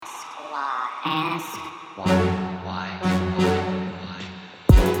Ask. Why?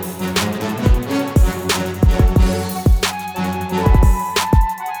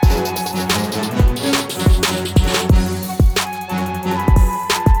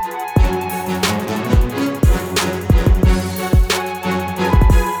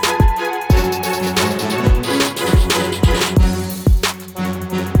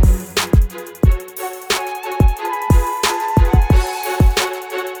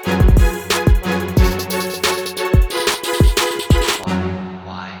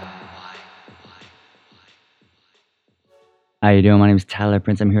 How you doing? My name is Tyler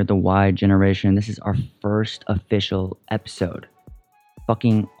Prince. I'm here at the Y Generation. This is our first official episode.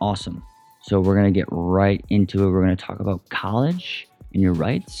 Fucking awesome. So we're gonna get right into it. We're gonna talk about college and your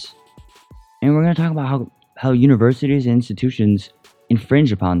rights, and we're gonna talk about how universities and institutions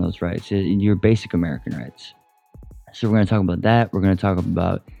infringe upon those rights, your basic American rights. So we're gonna talk about that. We're gonna talk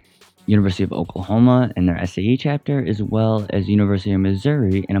about University of Oklahoma and their SAE chapter, as well as University of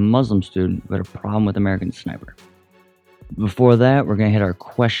Missouri and a Muslim student who had a problem with American Sniper. Before that, we're going to hit our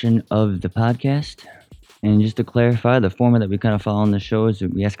question of the podcast. And just to clarify, the format that we kind of follow on the show is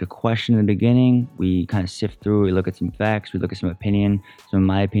that we ask a question in the beginning, we kind of sift through, we look at some facts, we look at some opinion. So in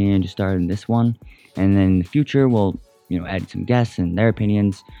my opinion, just started in this one. And then in the future, we'll add some guests and their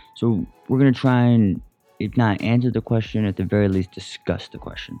opinions. So we're going to try and, if not answer the question, at the very least discuss the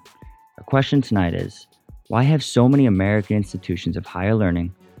question. Our question tonight is, why have so many American institutions of higher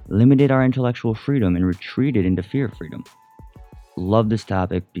learning limited our intellectual freedom and retreated into fear of freedom? Love this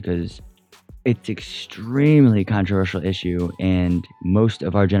topic because it's extremely controversial issue, and most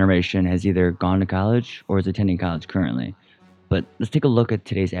of our generation has either gone to college or is attending college currently. But let's take a look at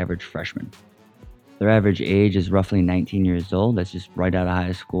today's average freshman. Their average age is roughly 19 years old. That's just right out of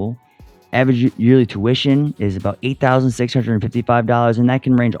high school. Average yearly tuition is about $8,655, and that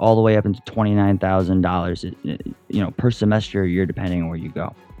can range all the way up into $29,000, per semester or year, depending on where you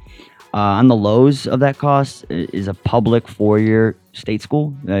go. On the lows of that cost is a public 4-year state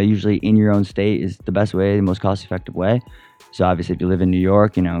school. Usually in your own state is the best way, the most cost-effective way. So obviously if you live in New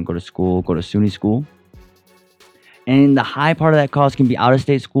York, go to SUNY school. And the high part of that cost can be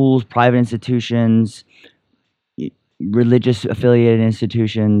out-of-state schools, private institutions, religious affiliated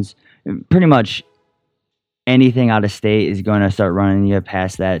institutions. Pretty much anything out of state is going to start running you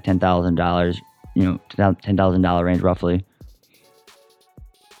past that $10,000, $10,000 range roughly.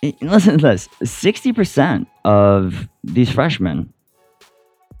 Listen to this, 60% of these freshmen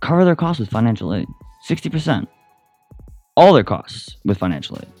cover their costs with financial aid. 60%. All their costs with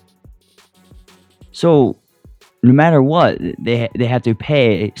financial aid. So no matter what, they have to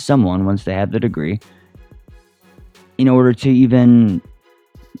pay someone once they have the degree in order to even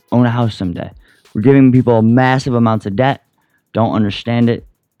own a house someday. We're giving people massive amounts of debt, don't understand it,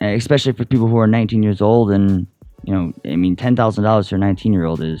 especially for people who are 19 years old. And $10,000 for a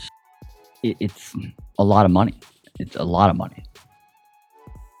 19-year-old it's a lot of money. It's a lot of money.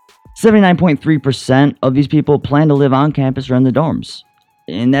 79.3% of these people plan to live on campus or in the dorms.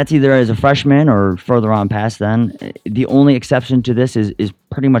 And that's either as a freshman or further on past then. The only exception to this is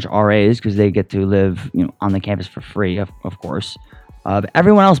pretty much RAs, because they get to live on the campus for free, of course. But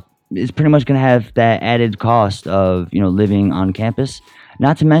everyone else is pretty much going to have that added cost of living on campus.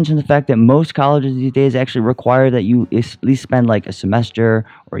 Not to mention the fact that most colleges these days actually require that you at least spend like a semester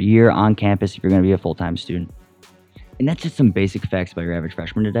or a year on campus if you're going to be a full-time student. And that's just some basic facts about your average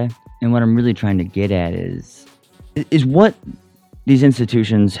freshman today. And what I'm really trying to get at is what these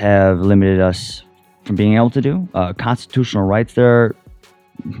institutions have limited us from being able to do. Constitutional rights they're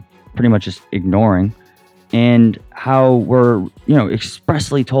pretty much just ignoring. And how we're,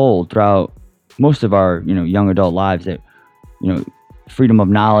 expressly told throughout most of our, young adult lives that, freedom of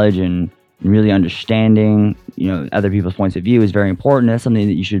knowledge and really understanding, other people's points of view is very important. That's something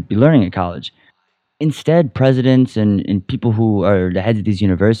that you should be learning at college. Instead, presidents and people who are the heads of these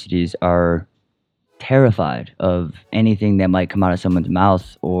universities are terrified of anything that might come out of someone's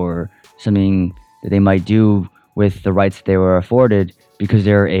mouth or something that they might do with the rights that they were afforded because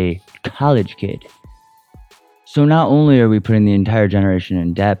they're a college kid. So not only are we putting the entire generation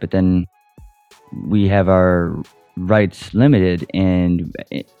in debt, but then we have our rights limited, and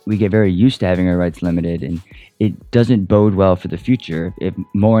we get very used to having our rights limited, and it doesn't bode well for the future if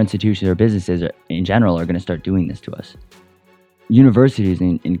more institutions or businesses in general are going to start doing this to us. Universities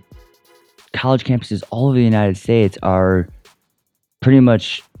and college campuses all over the United States are pretty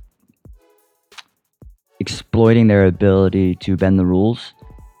much exploiting their ability to bend the rules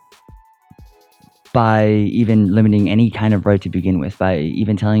by even limiting any kind of right to begin with, by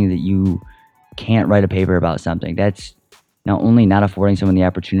even telling you that you can't write a paper about something. That's not only not affording someone the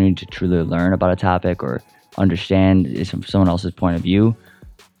opportunity to truly learn about a topic or understand someone else's point of view,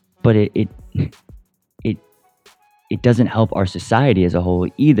 but it it doesn't help our society as a whole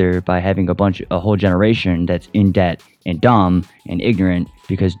either by having a whole generation that's in debt and dumb and ignorant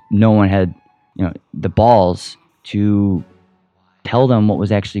because no one had, the balls to tell them what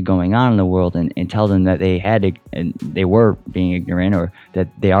was actually going on in the world and tell them that and they were being ignorant or that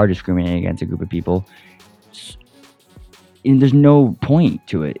they are discriminating against a group of people. And there's no point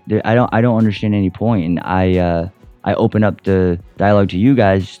to it. I don't understand any point, and I open up the dialogue to you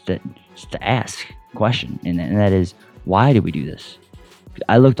guys just to ask a question, and that is, why did we do this?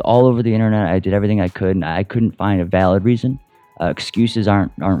 I looked all over the internet. I did everything I could, and I couldn't find a valid reason. Excuses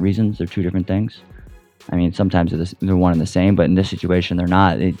aren't reasons; they're two different things. I mean, sometimes they're one and the same, but in this situation, they're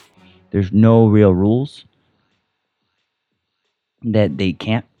not. There's no real rules that they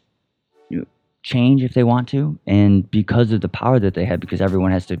can't change if they want to, and because of the power that they have, because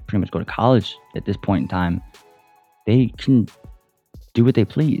everyone has to pretty much go to college at this point in time, they can do what they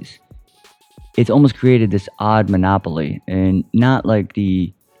please. It's almost created this odd monopoly, and not like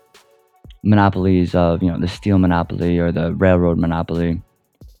the monopolies of the steel monopoly or the railroad monopoly,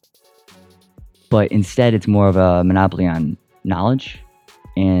 but instead it's more of a monopoly on knowledge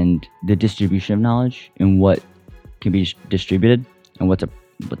and the distribution of knowledge and what can be distributed and what's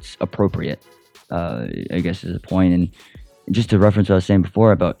appropriate. I guess is the point. And just to reference what I was saying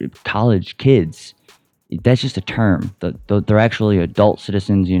before about college kids, that's just a term. They're actually adult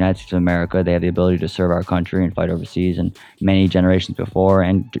citizens of the United States of America. They have the ability to serve our country and fight overseas, and many generations before,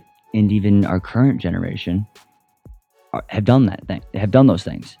 and even our current generation have done that thing. They have done those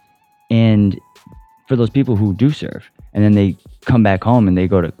things. And for those people who do serve, and then they come back home and they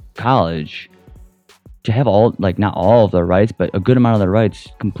go to college, to have not all of their rights, but a good amount of their rights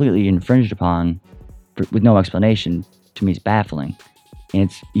completely infringed upon with no explanation, to me is baffling. And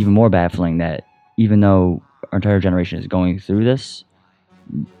it's even more baffling that even though our entire generation is going through this,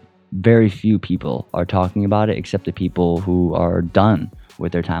 very few people are talking about it except the people who are done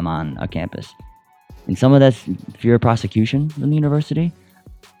with their time on a campus. And some of that's fear of prosecution from the university.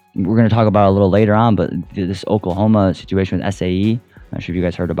 We're going to talk about it a little later on, but this Oklahoma situation with SAE, I'm not sure if you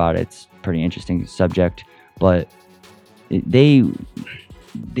guys heard about it. It's a pretty interesting subject, but they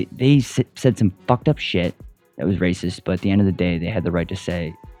said some fucked up shit that was racist, but at the end of the day, they had the right to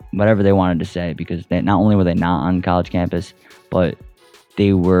say whatever they wanted to say, because not only were they not on college campus, but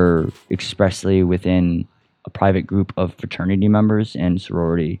they were expressly within a private group of fraternity members and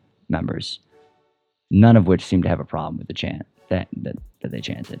sorority members, none of which seemed to have a problem with the chant that they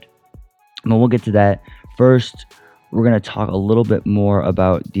chanted. But we'll get to that. First, we're going to talk a little bit more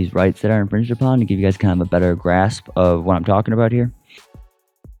about these rights that are infringed upon to give you guys kind of a better grasp of what I'm talking about here.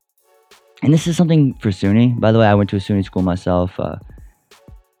 And this is something for SUNY. By the way, I went to a SUNY school myself.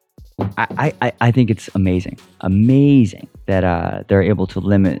 I think it's amazing that they're able to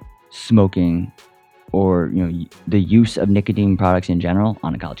limit smoking or the use of nicotine products in general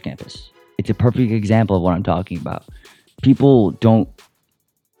on a college campus. It's a perfect example of what I'm talking about. People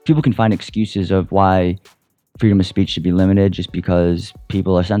can find excuses of why freedom of speech should be limited just because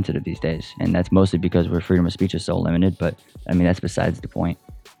people are sensitive these days, and that's mostly because where freedom of speech is so limited. But I mean, that's besides the point.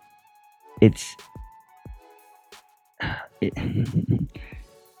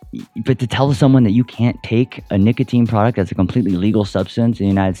 But to tell someone that you can't take a nicotine product that's a completely legal substance in the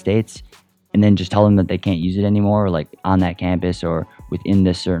United States and then just tell them that they can't use it anymore, like on that campus or within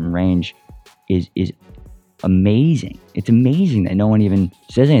this certain range, is amazing. It's amazing that no one even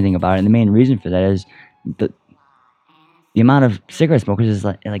says anything about it. And the main reason for that is the amount of cigarette smokers is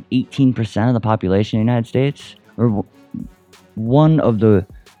like 18% of the population in the United States. We're one of the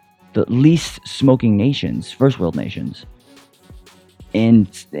least smoking nations, first world nations. And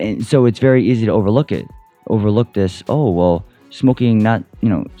so it's very easy to overlook this. Oh, well, smoking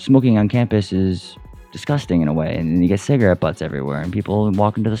on campus is disgusting in a way, and then you get cigarette butts everywhere and people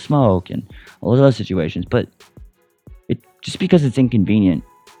walk into the smoke and all those other situations. But just because it's inconvenient,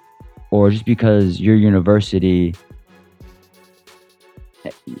 or just because your university,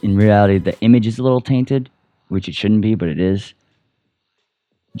 in reality the image is a little tainted, which it shouldn't be, but it is.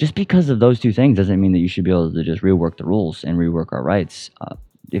 Just because of those two things doesn't mean that you should be able to just rework the rules and rework our rights.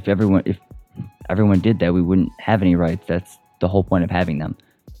 If everyone did that, we wouldn't have any rights. That's the whole point of having them.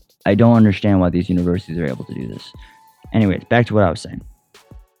 I don't understand why these universities are able to do this. Anyways, back to what I was saying.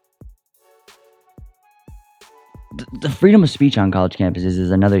 The freedom of speech on college campuses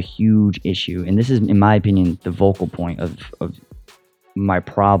is another huge issue, and this is, in my opinion, the vocal point of my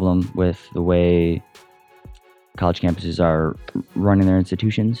problem with the way college campuses are running their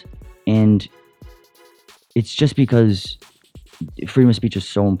institutions. And it's just because freedom of speech is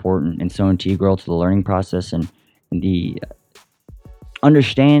so important and so integral to the learning process, and the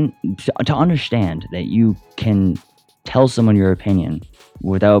to understand that you can tell someone your opinion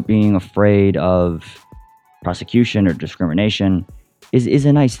without being afraid of prosecution or discrimination is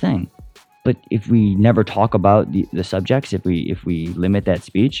a nice thing. But if we never talk about the subjects, if we limit that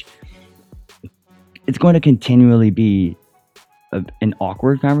speech, it's going to continually be an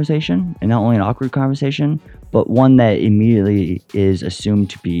awkward conversation, and not only an awkward conversation, but one that immediately is assumed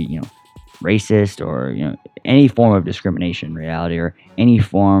to be, racist, or any form of discrimination in reality, or any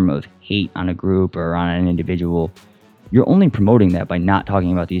form of hate on a group or on an individual. You're only promoting that by not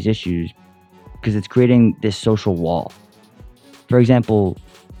talking about these issues, because it's creating this social wall. For example,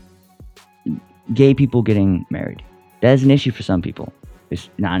 gay people getting married. That is an issue for some people. It's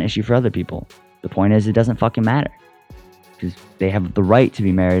not an issue for other people. The point is, it doesn't fucking matter, because they have the right to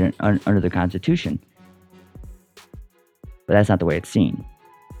be married under the Constitution. But that's not the way it's seen.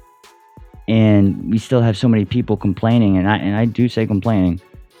 And we still have so many people complaining, and I do say complaining.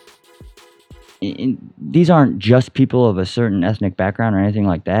 And these aren't just people of a certain ethnic background or anything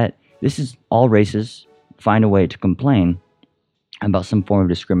like that. This is all races find a way to complain about some form of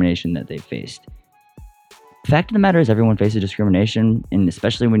discrimination that they faced. The fact of the matter is, everyone faces discrimination, and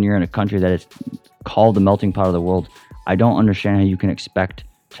especially when you're in a country that is called the melting pot of the world, I don't understand how you can expect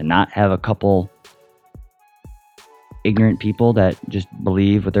to not have a couple ignorant people that just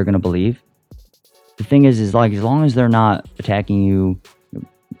believe what they're going to believe. The thing is like, as long as they're not attacking you,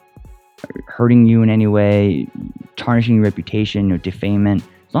 hurting you in any way, tarnishing your reputation, defaming,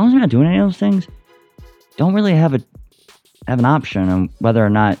 as long as they're not doing any of those things, don't really have an option on whether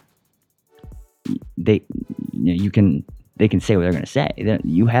or not they can say what they're going to say.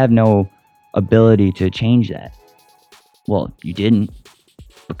 You have no ability to change that. Well, you didn't,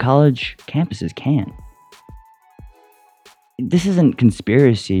 but college campuses can. This isn't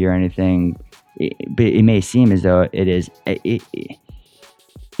conspiracy or anything, but it may seem as though it is.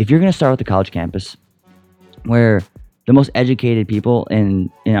 If you're going to start with the college campus, where the most educated people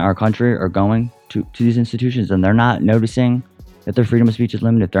in our country are going to these institutions, and they're not noticing that their freedom of speech is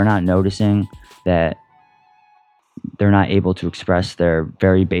limited, they're not noticing that they're not able to express their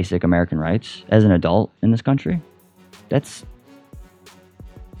very basic American rights as an adult in this country, that's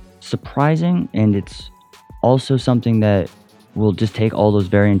surprising. And it's also something that will just take all those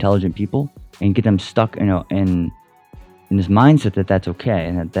very intelligent people and get them stuck in this mindset that that's okay,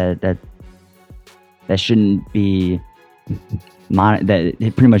 and that shouldn't be that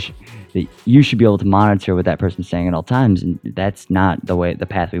pretty much that you should be able to monitor what that person's saying at all times, and that's not the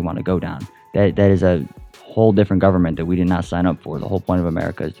path we want to go down. That is a whole different government that we did not sign up for. The whole point of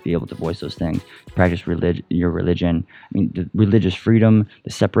America is to be able to voice those things, to practice your religion. I mean, the religious freedom,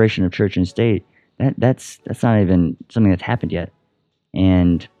 the separation of church and state. That's not even something that's happened yet,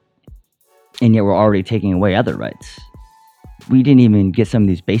 and yet we're already taking away other rights. We didn't even get some of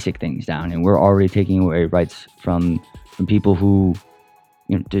these basic things down, and we're already taking away rights from people who,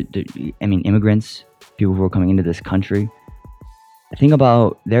 immigrants, people who are coming into this country. Think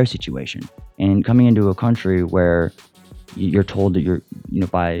about their situation, and coming into a country where you're told that you're,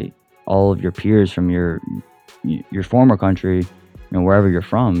 by all of your peers from your former country, wherever you're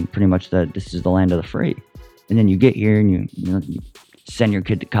from, pretty much that this is the land of the free. And then you get here and you send your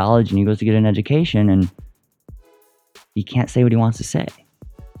kid to college, and he goes to get an education, and he can't say what he wants to say.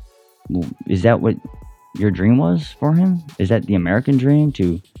 Well, is that what your dream was for him? Is that the American dream,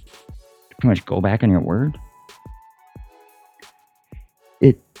 to pretty much go back on your word?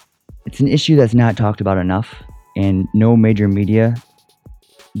 It's an issue that's not talked about enough, and no major media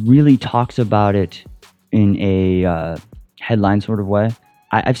really talks about it in a headline sort of way.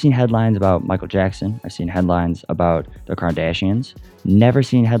 I've seen headlines about Michael Jackson. I've seen headlines about the Kardashians. Never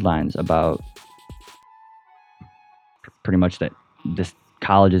seen headlines about pretty much that this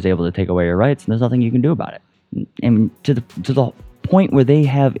college is able to take away your rights and there's nothing you can do about it. And to the point where they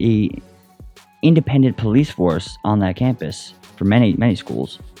have a independent police force on that campus for many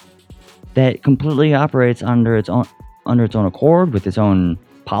schools that completely operates under its own accord, with its own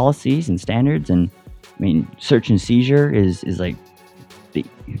policies and standards. And search and seizure is like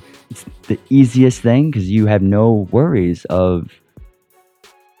it's the easiest thing, because you have no worries of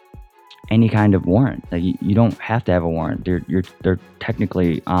any kind of warrant. Like, you don't have to have a warrant. They're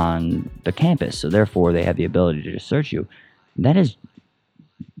technically on the campus, so therefore they have the ability to just search you. That is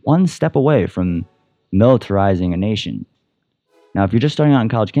one step away from militarizing a nation. Now, if you're just starting out on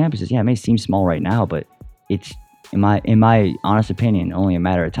college campuses, it may seem small right now, but it's, in my honest opinion, only a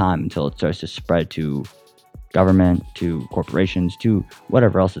matter of time until it starts to spread to government, to corporations, to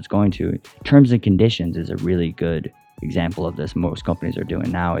whatever else it's going to. Terms and conditions is a really good example of this. Most companies are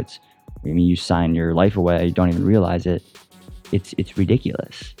doing now. You sign your life away, you don't even realize it. It's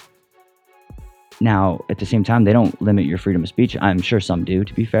ridiculous. Now, at the same time, they don't limit your freedom of speech. I'm sure some do,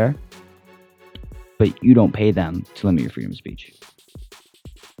 to be fair, but you don't pay them to limit your freedom of speech.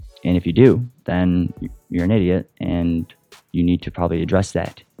 And if you do, then you're an idiot, and you need to probably address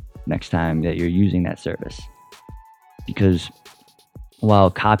that next time that you're using that service. Because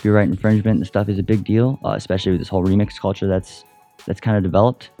while copyright infringement and stuff is a big deal, especially with this whole remix culture that's kind of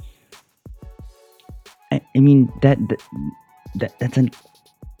developed, I mean that's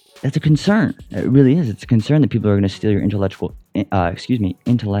a concern. It really is. It's a concern that people are going to steal your intellectual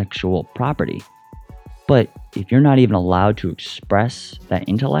property. But if you're not even allowed to express that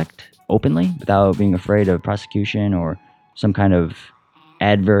intellect openly without being afraid of prosecution or some kind of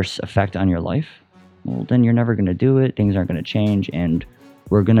adverse effect on your life, well, then you're never going to do it. Things aren't going to change, and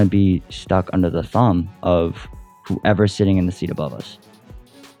we're going to be stuck under the thumb of whoever's sitting in the seat above us.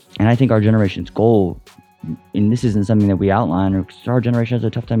 And I think our generation's goal, and this isn't something that we outline, or our generation has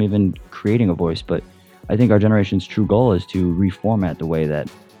a tough time even creating a voice, but I think our generation's true goal is to reformat the way that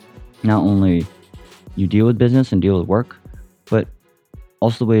not only you deal with business and deal with work, but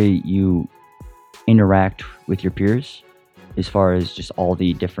also the way you interact with your peers, as far as just all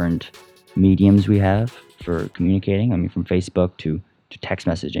the different mediums we have for communicating. I mean, from Facebook to text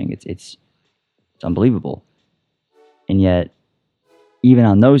messaging, it's unbelievable. And yet, even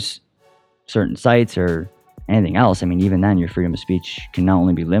on those certain sites or anything else, I mean, even then, your freedom of speech can not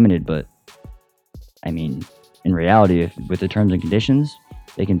only be limited, but I mean, in reality, with the terms and conditions,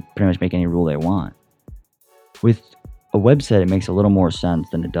 they can pretty much make any rule they want. With a website, it makes a little more sense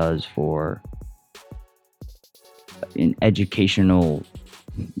than it does for an educational,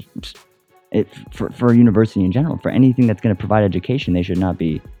 for a university in general. For anything that's going to provide education, they should not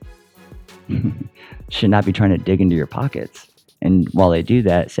be trying to dig into your pockets. And while they do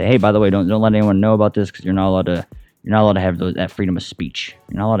that, say, hey, by the way, don't let anyone know about this, because you're not allowed to have that freedom of speech.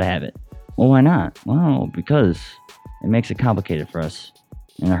 You're not allowed to have it. Well, why not? Well, because it makes it complicated for us,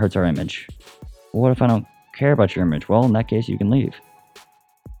 and it hurts our image. Well, what if I don't care about your image? Well, in that case, you can leave.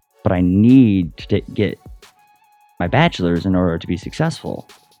 But I need to get my bachelor's in order to be successful.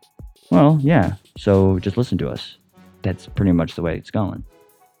 Well, yeah, so just listen to us. That's pretty much the way it's going.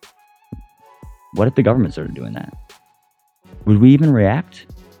 What if the government started doing that? Would we even react?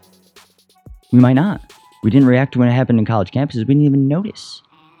 We might not. We didn't react when it happened in college campuses. We didn't even notice.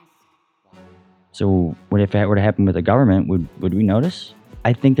 So what if that were to happen with the government? Would we notice?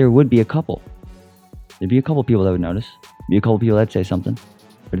 I think there would be a couple. There'd be a couple people that would notice. Be a couple people that'd say something.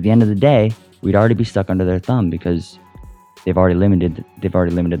 But at the end of the day, we'd already be stuck under their thumb, because they've already limited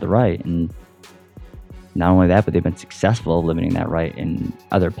the right. And not only that, but they've been successful limiting that right in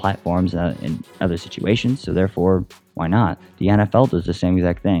other platforms and in other situations. So therefore, why not? The NFL does the same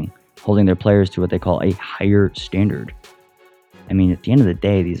exact thing, holding their players to what they call a higher standard. I mean, at the end of the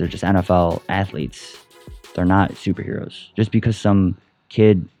day, these are just NFL athletes. They're not superheroes. Just because some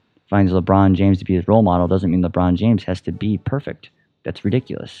kid finds LeBron James to be his role model doesn't mean LeBron James has to be perfect. That's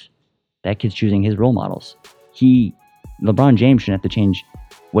ridiculous. That kid's choosing his role models. LeBron James shouldn't have to change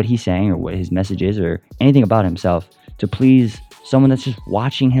what he's saying or what his message is or anything about himself to please someone that's just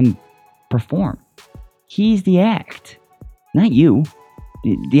watching him perform. He's the act, not you.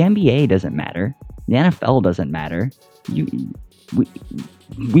 The NBA doesn't matter. The NFL doesn't matter.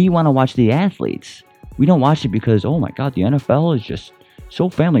 We want to watch the athletes. We don't watch it because, oh my God, the NFL is just so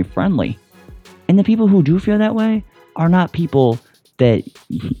family friendly. And the people who do feel that way are not people that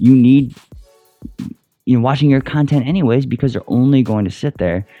you need watching your content anyways, because they're only going to sit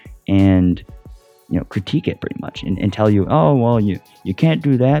there and critique it pretty much and tell you, oh, well, you can't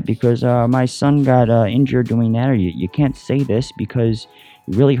do that because my son got injured doing that, or you can't say this because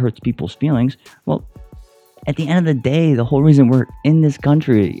it really hurts people's feelings. Well, at the end of the day, the whole reason we're in this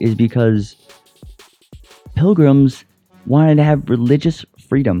country is because pilgrims wanted to have religious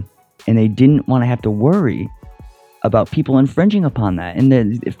freedom, and they didn't want to have to worry about people infringing upon that and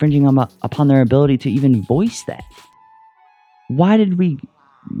infringing upon their ability to even voice that. Why did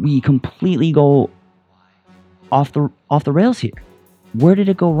we completely go off the rails here? Where did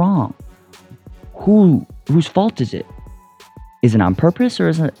it go wrong? Whose fault is it? Is it on purpose, or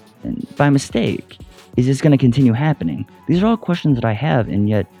is it by mistake? Is this going to continue happening? These are all questions that I have, and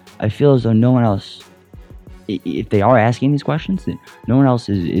yet I feel as though no one else, if they are asking these questions, no one else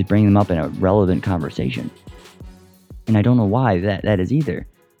is bringing them up in a relevant conversation. And I don't know why that is either.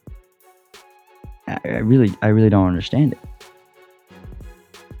 I really don't understand it.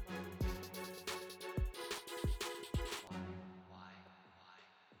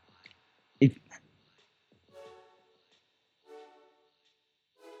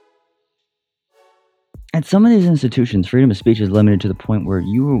 at some of these institutions, freedom of speech is limited to the point where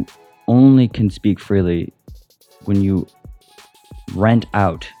you only can speak freely when you rent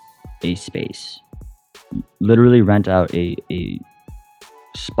out a space. Literally rent out a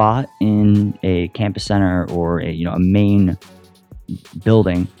spot in a campus center or a main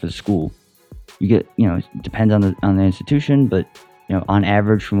building for the school. You get, it depends on the institution, but on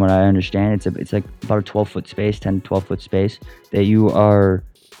average, from what I understand, it's like about a 12-foot space, 10 to 12-foot space that you are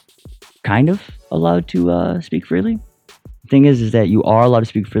kind of allowed to speak freely. The thing is that you are allowed to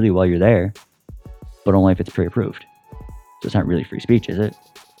speak freely while you're there, but only if it's pre-approved. So it's not really free speech, is it?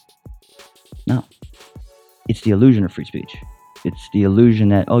 No. It's the illusion of free speech. It's the illusion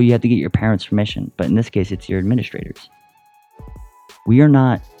that, you have to get your parents' permission, but in this case, it's your administrators. We are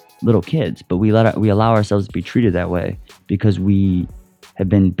not little kids, but we allow ourselves to be treated that way because we have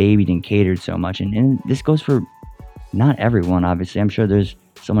been babied and catered so much. And this goes for not everyone, obviously. I'm sure there's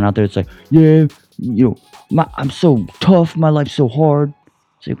someone out there that's like, yeah, I'm so tough, my life's so hard.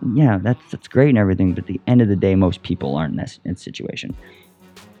 It's like, yeah, that's great and everything, but at the end of the day, most people aren't in this situation.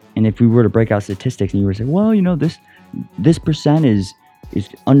 And if we were to break out statistics and you were to say, well, this percent is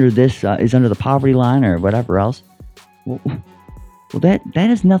under is under the poverty line or whatever else, well, that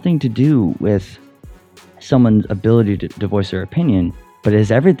has nothing to do with someone's ability to voice their opinion, but it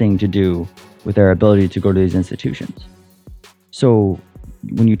has everything to do with their ability to go to these institutions. So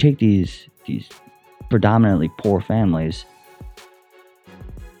when you take these predominantly poor families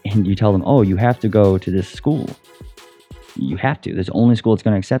and you tell them, you have to go to this school, you have to. There's the only school that's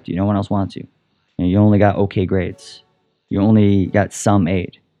going to accept you. No one else wants you. You only got okay grades. You only got some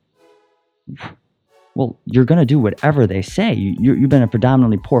aid. Well, you're going to do whatever they say. You've been a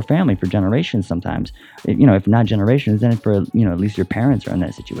predominantly poor family for generations sometimes. If not generations, then for, at least your parents are in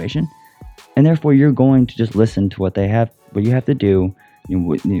that situation. And therefore, you're going to just listen to what you have to do,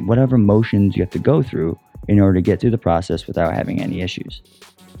 whatever motions you have to go through in order to get through the process without having any issues.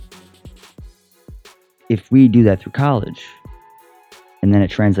 If we do that through college, and then it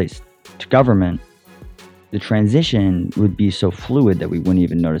translates to government, the transition would be so fluid that we wouldn't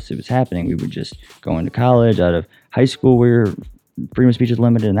even notice it was happening. We would just go into college, out of high school where freedom of speech is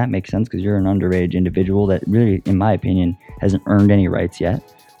limited, and that makes sense because you're an underage individual that really, in my opinion, hasn't earned any rights yet.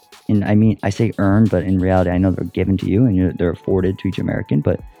 And I mean, I say earned, but in reality, I know they're given to you and they're afforded to each American.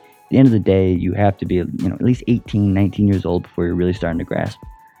 But at the end of the day, you have to be, at least 18, 19 years old before you're really starting to grasp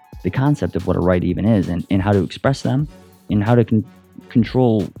the concept of what a right even is and how to express them and how to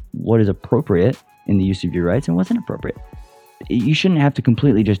control what is appropriate in the use of your rights and what's inappropriate. You shouldn't have to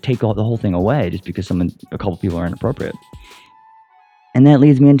completely just take the whole thing away just because a couple people are inappropriate. And that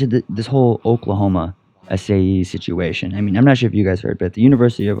leads me into this whole Oklahoma SAE situation. I mean, I'm not sure if you guys heard, but at the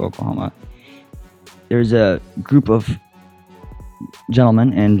University of Oklahoma, there's a group of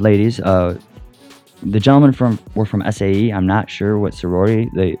gentlemen and ladies. The gentlemen were from SAE. I'm not sure what sorority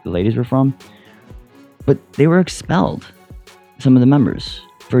the ladies were from, but they were expelled, some of the members,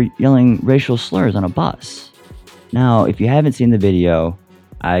 for yelling racial slurs on a bus. Now, if you haven't seen the video,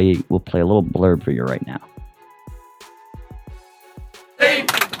 I will play a little blurb for you right now.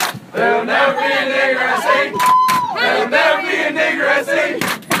 There'll never be a nigger SAE. There'll never be a nigger SAE.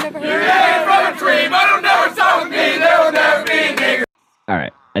 You hang from a tree, but it'll never stop with me. There will never be a nigger.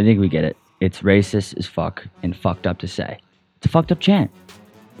 Alright, I think we get it. It's racist as fuck and fucked up to say. It's a fucked up chant.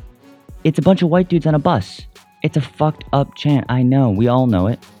 It's a bunch of white dudes on a bus. It's a fucked up chant. I know. We all know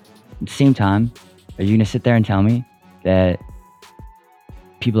it. At the same time, are you going to sit there and tell me that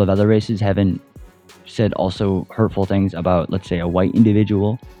people of other races haven't said also hurtful things about, let's say, a white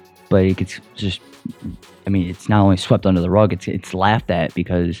individual, but it gets it's not only swept under the rug, it's laughed at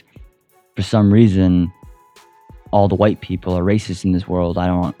because for some reason all the white people are racist in this world. I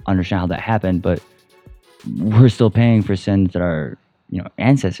don't understand how that happened, but we're still paying for sins that our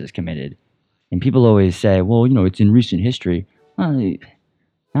ancestors committed. And people always say, well, it's in recent history. Well,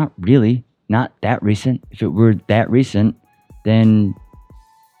 not really. Not that recent. If it were that recent, then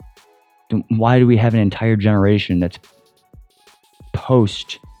why do we have an entire generation that's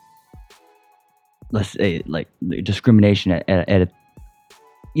post, let's say, like discrimination at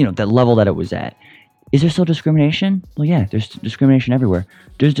that level that it was at? Is there still discrimination? Well, yeah, there's discrimination everywhere.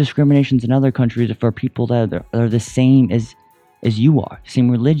 There's discriminations in other countries for people that are the same as you are, same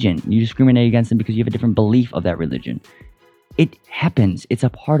religion. You discriminate against them because you have a different belief of that religion. It happens. It's a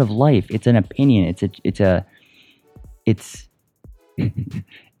part of life. It's an opinion. It's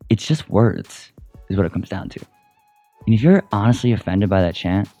just words is what it comes down to. And if you're honestly offended by that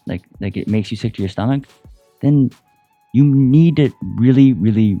chant, like it makes you sick to your stomach, then you need to really,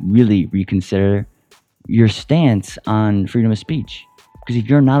 really, really reconsider your stance on freedom of speech. Because if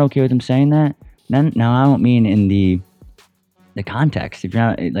you're not okay with them saying that, Now I don't mean in the context. If you're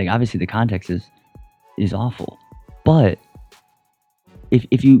not like, obviously the context is awful, but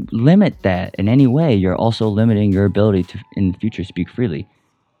if you limit that in any way, you're also limiting your ability to in the future speak freely.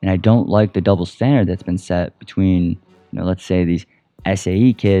 And I don't like the double standard that's been set between, let's say these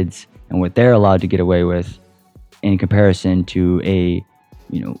SAE kids and what they're allowed to get away with in comparison to a,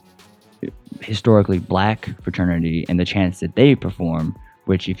 historically black fraternity and the chants that they perform,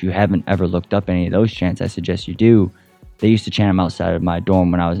 which if you haven't ever looked up any of those chants, I suggest you do. They used to chant them outside of my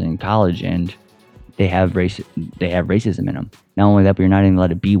dorm when I was in college, and they have racism in them. Not only that, but you're not even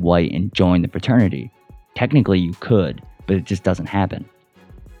allowed to be white and join the fraternity. Technically you could, but it just doesn't happen.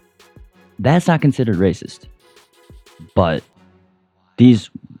 That's not considered racist. But these,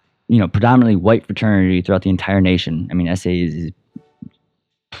 predominantly white fraternity throughout the entire nation, I mean, SA is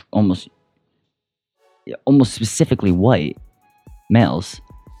almost specifically white males.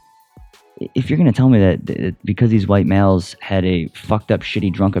 If you're going to tell me that because these white males had a fucked up,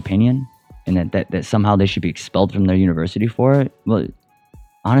 shitty, drunk opinion, and that somehow they should be expelled from their university for it, well,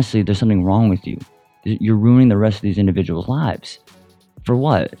 honestly, there's something wrong with you. You're ruining the rest of these individuals' lives. For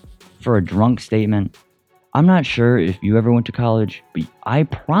what? For a drunk statement? I'm not sure if you ever went to college, but I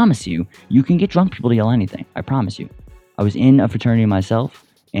promise you can get drunk people to yell anything. I promise you. I was in a fraternity myself,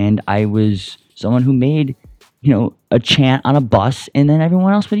 and I was someone who made, a chant on a bus, and then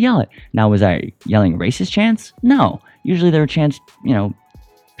everyone else would yell it. Now, was I yelling racist chants? No. Usually there were chants,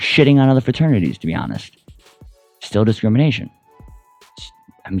 shitting on other fraternities, to be honest. Still discrimination.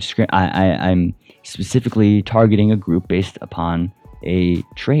 I'm specifically targeting a group based upon a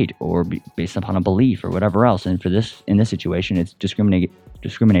trait or based upon a belief or whatever else. And in this situation, it's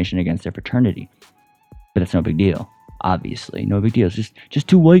discrimination against their fraternity. But that's no big deal. Obviously, no big deal. It's just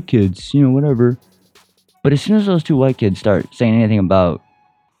two white kids, whatever. But as soon as those two white kids start saying anything about,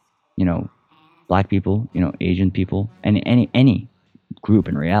 black people, Asian people, and any group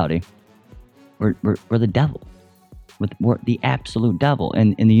in reality, we're the devil. We're the absolute devil.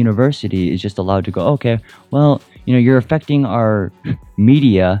 And the university is just allowed to go, okay, well, you're affecting our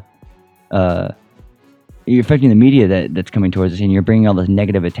media, you're affecting the media that's coming towards us, and you're bringing all this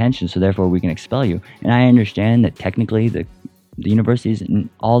negative attention, so therefore we can expel you. And I understand that technically the university is in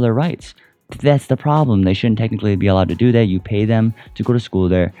all their rights. That's the problem. They shouldn't technically be allowed to do that. You pay them to go to school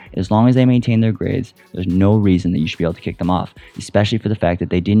there. As long as they maintain their grades, there's no reason that you should be able to kick them off, especially for the fact that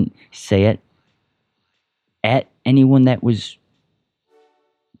they didn't say it at anyone that was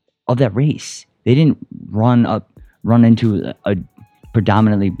of that race. They didn't run into a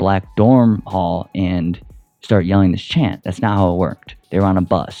predominantly black dorm hall and start yelling this chant. That's not how it worked. They were on a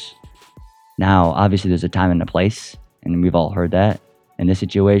bus. Now, obviously, there's a time and a place, and we've all heard that. In this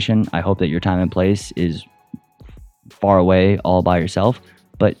situation, I hope that your time and place is far away, all by yourself.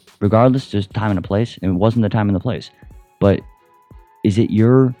 But regardless, there's time and a place, and it wasn't the time and the place. But is it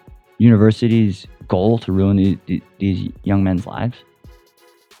your university's goal to ruin these young men's lives?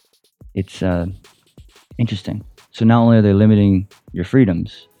 It's interesting. So not only are they limiting your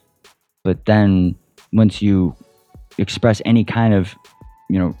freedoms, but then once you express any kind of,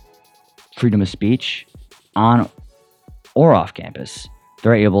 freedom of speech on or off campus,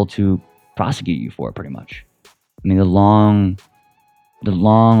 they're able to prosecute you for it pretty much. I mean, the long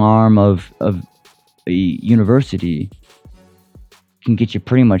arm of a university can get you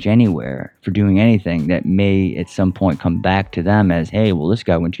pretty much anywhere for doing anything that may at some point come back to them as, hey, well, this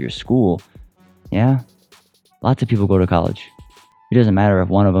guy went to your school. Yeah, lots of people go to college. It doesn't matter if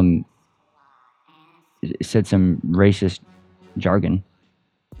one of them said some racist jargon.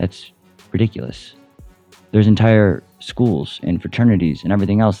 That's ridiculous. There's entire schools and fraternities and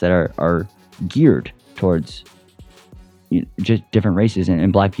everything else that are geared towards just different races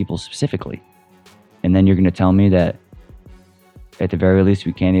and black people specifically. And then you're going to tell me that at the very least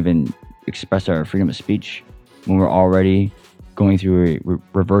we can't even express our freedom of speech when we're already going through a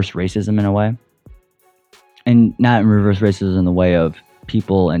reverse racism in a way? And not reverse racism in the way of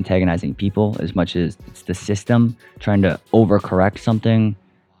people antagonizing people as much as it's the system trying to overcorrect something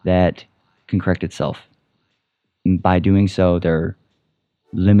that can correct itself. And by doing so, they're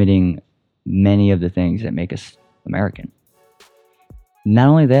limiting many of the things that make us American. Not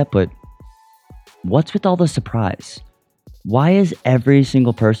only that, but what's with all the surprise? Why is every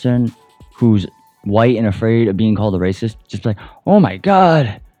single person who's white and afraid of being called a racist just like, oh my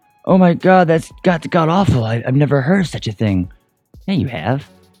god, that's god awful. I've never heard such a thing. Yeah, you have.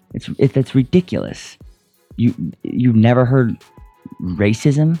 That's ridiculous. You've never heard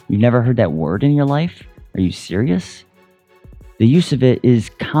racism? You've never heard that word in your life? Are you serious? The use of it is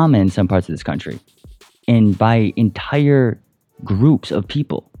common in some parts of this country, and by entire groups of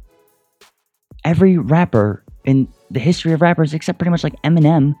people. Every rapper in the history of rappers, except pretty much like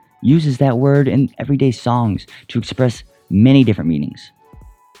Eminem, uses that word in everyday songs to express many different meanings.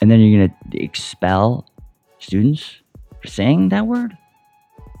 And then you're going to expel students for saying that word?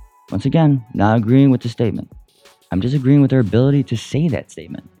 Once again, not agreeing with the statement. I'm just agreeing with their ability to say that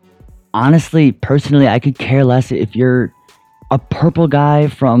statement. Honestly, personally, I could care less if you're a purple guy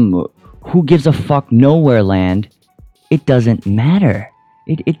from who gives a fuck nowhere land. It doesn't matter.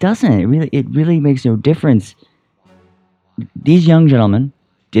 It doesn't. It really makes no difference. These young gentlemen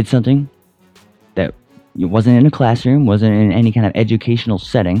did something that wasn't in a classroom, wasn't in any kind of educational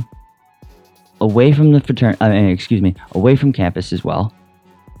setting, away from the away from campus as well,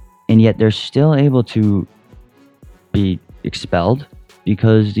 and yet they're still able to be expelled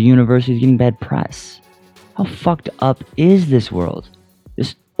because the university is getting bad press. How fucked up is this world?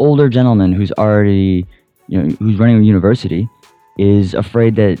 This older gentleman who's already, who's running a university, is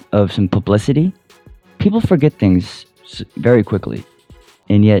afraid of some publicity. People forget things very quickly,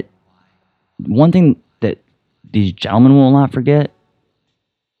 and yet one thing that these gentlemen will not forget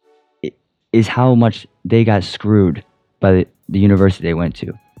is how much they got screwed by the university they went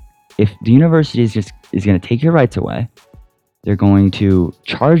to. If the university is going to take your rights away, they're going to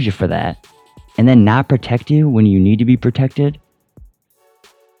charge you for that, and then not protect you when you need to be protected.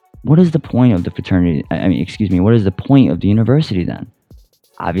 What is the point of the fraternity? What is the point of the university then?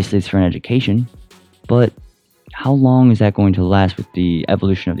 Obviously, it's for an education, but how long is that going to last with the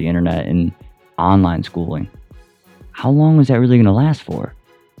evolution of the internet and online schooling? How long is that really going to last for?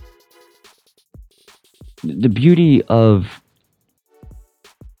 The beauty of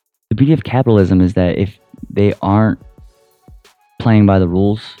capitalism is that if they aren't playing by the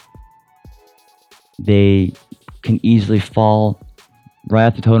rules, they can easily fall right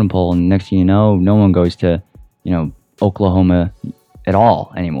off the totem pole, and next thing you know, no one goes to, Oklahoma at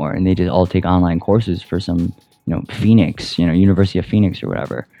all anymore, and they just all take online courses for some, Phoenix, University of Phoenix or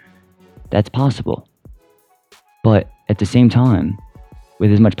whatever. That's possible. But at the same time,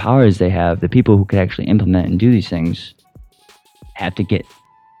 with as much power as they have, the people who could actually implement and do these things have to get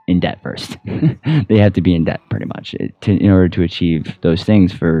in debt first. They have to be in debt pretty much in order to achieve those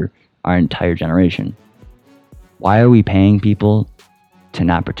things for our entire generation. Why are we paying people to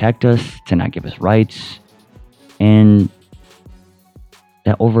not protect us, to not give us rights, and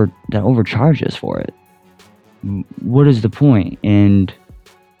that overcharge us for it? What is the point? And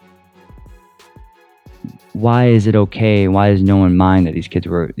why is it okay? Why does no one mind that these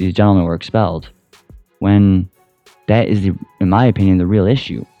gentlemen were expelled, when that is, in my opinion, the real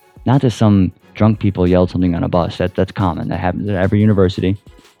issue? Not that some drunk people yelled something on a bus. That's common. That happens at every university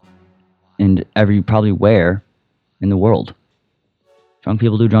and probably where in the world. Drunk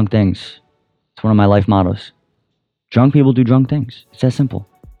people do drunk things. It's one of my life mottos. Drunk people do drunk things. It's that simple.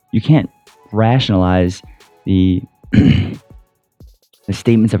 You can't rationalize the the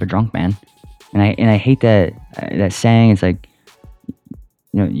statements of a drunk man. And I hate that saying. It's like,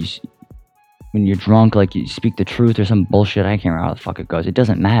 when you're drunk, like, you speak the truth or some bullshit. I can't remember how the fuck it goes. It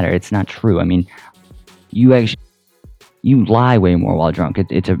doesn't matter. It's not true. I mean, you lie way more while drunk.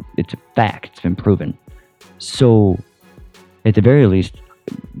 It's a fact. It's been proven. So, at the very least,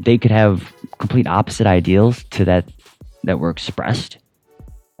 they could have complete opposite ideals to that were expressed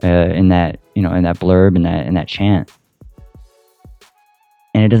in that blurb, in that chant,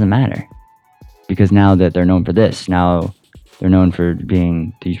 and it doesn't matter, because now that they're known for this, now they're known for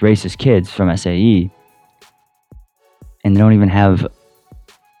being these racist kids from SAE, and they don't even have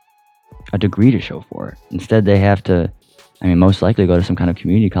a degree to show for it. Instead, they have to, most likely go to some kind of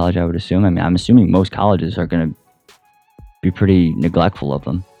community college, I would assume. I'm assuming most colleges are going to be pretty neglectful of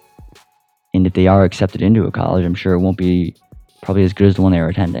them. And if they are accepted into a college, I'm sure it won't be probably as good as the one they were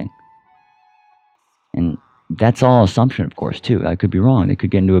attending. And that's all assumption, of course, too. I could be wrong. They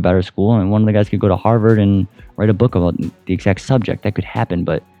could get into a better school, and one of the guys could go to Harvard and write a book about the exact subject. That could happen,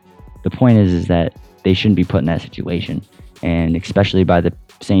 but the point is that they shouldn't be put in that situation, and especially by the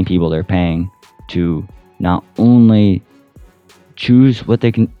same people they're paying to not only choose what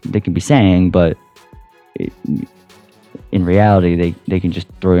they can be saying, but in reality, they can just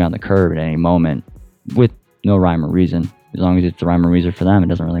throw you on the curb at any moment with no rhyme or reason. As long as it's the rhyme or reason for them, it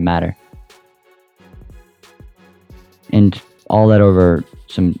doesn't really matter. And all that over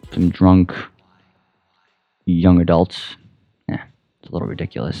some drunk young adults. It's a little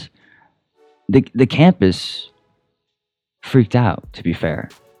ridiculous. The campus freaked out, to be fair.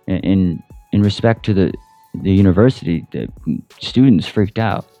 In respect to the university, the students freaked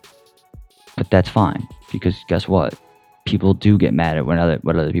out. But that's fine, because guess what? People do get mad at what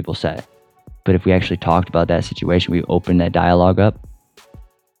other people say. But if we actually talked about that situation, we opened that dialogue up,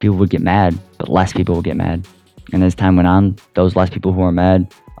 people would get mad, but less people will get mad. And as time went on, those less people who are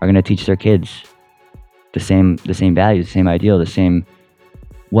mad are going to teach their kids the same values, the same ideal, the same.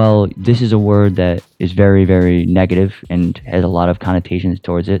 Well, this is a word that is very, very negative and has a lot of connotations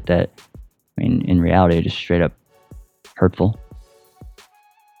towards it that, I mean, in reality, it is straight up hurtful.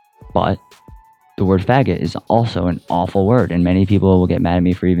 But the word faggot is also an awful word, and many people will get mad at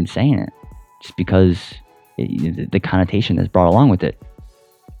me for even saying it, just because the connotation that's brought along with it.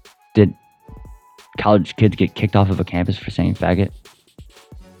 Did college kids get kicked off of a campus for saying faggot?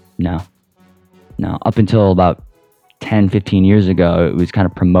 No. Up until about 10, 15 years ago, it was kind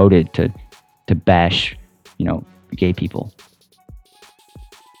of promoted to bash, gay people.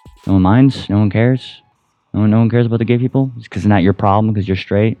 No one minds. No one cares. No one cares about the gay people. It's because it's not your problem because you're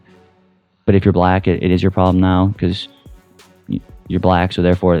straight. But if you're black, it is your problem now because you're black. So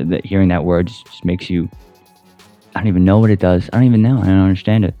therefore, hearing that word just makes you. I don't even know what it does. I don't even know. I don't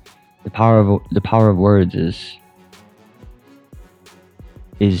understand it. The power of words is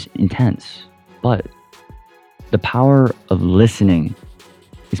intense, but the power of listening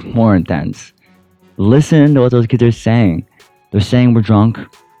is more intense. Listen to what those kids are saying. They're saying we're drunk,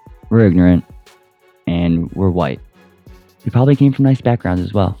 we're ignorant, and we're white. We probably came from nice backgrounds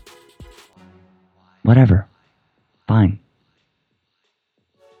as well. Whatever. Fine.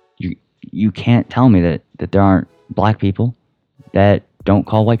 You can't tell me that there aren't black people that don't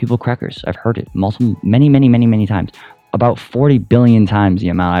call white people crackers. I've heard it many times. About 40 billion times the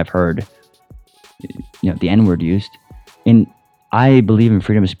amount I've heard the N-word used. And I believe in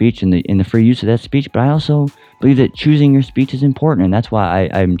freedom of speech and in the free use of that speech, but I also believe that choosing your speech is important, and that's why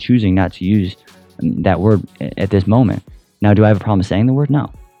I'm choosing not to use that word at this moment. Now, do I have a problem saying the word?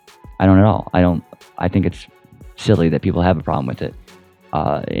 No. I don't at all. I think it's silly that people have a problem with it.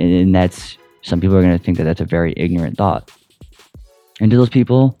 And that's, some people are going to think that that's a very ignorant thought. And to those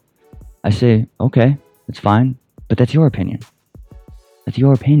people, I say, okay, that's fine, but that's your opinion. That's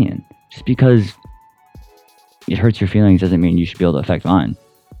your opinion. Just because it hurts your feelings doesn't mean you should be able to affect mine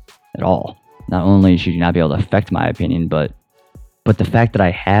at all. Not only should you not be able to affect my opinion, but the fact that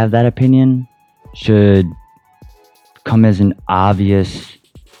I have that opinion should come as an obvious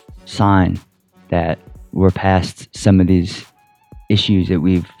sign that we're past some of these issues that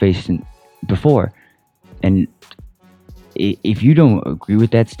we've faced before. And if you don't agree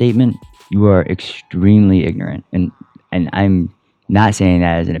with that statement, you are extremely ignorant. And I'm not saying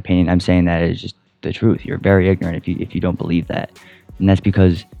that as an opinion. I'm saying that as just the truth. You're very ignorant if you don't believe that. And that's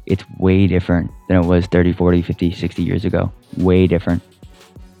because it's way different than it was 30, 40, 50, 60 years ago. Way different.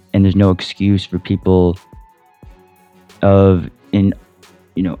 And there's no excuse for people in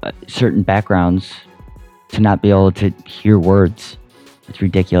certain backgrounds to not be able to hear words. It's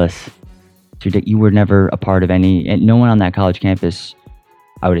ridiculous. You were never a part of any, and no one on that college campus,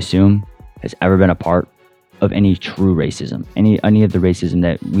 I would assume, has ever been a part of any true racism, any of the racism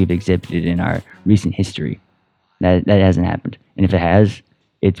that we've exhibited in our recent history. That hasn't happened. And if it has,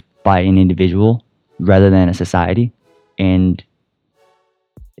 it's by an individual rather than a society. And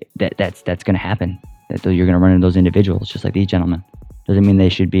that's going to happen. That you're going to run into those individuals, just like these gentlemen. Doesn't mean they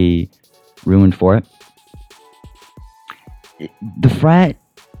should be ruined for it. The frat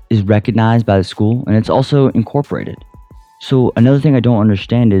is recognized by the school, and it's also incorporated. So another thing I don't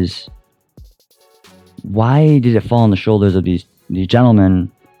understand is, why did it fall on the shoulders of these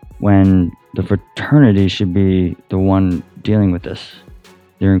gentlemen when the fraternity should be the one dealing with this?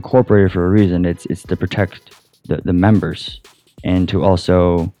 They're incorporated for a reason. It's to protect the members, and to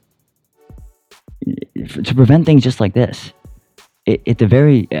also to prevent things just like this.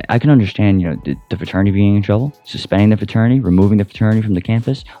 I can understand, the fraternity being in trouble, suspending the fraternity, removing the fraternity from the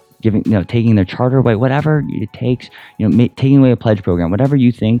campus, taking their charter away, whatever it takes, taking away a pledge program, whatever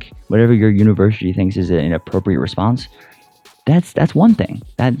your university thinks is an appropriate response. That's one thing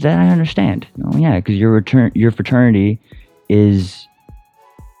that I understand. Because your fraternity is,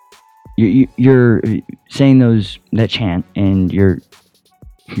 you're saying that chant, and you're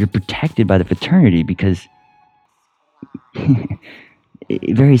protected by the fraternity because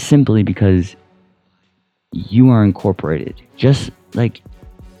very simply because you are incorporated, just like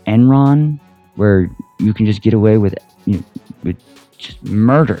Enron, where you can just get away with just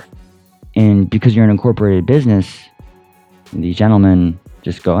murder, and because you're an incorporated business, these gentlemen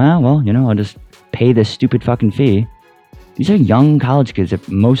just go, I'll just pay this stupid fucking fee. These are young college kids that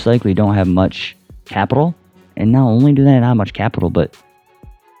most likely don't have much capital, and not only do they not have much capital, but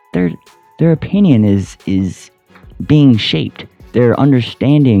their opinion is being shaped. Their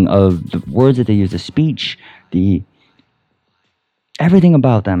understanding of the words that they use, the speech, everything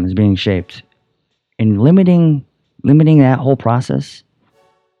about them is being shaped. And limiting that whole process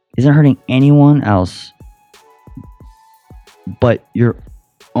isn't hurting anyone else but your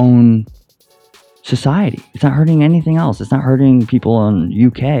own society. It's not hurting anything else. It's not hurting people in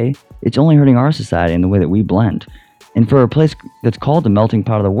UK. It's only hurting our society and the way that we blend. And for a place that's called the melting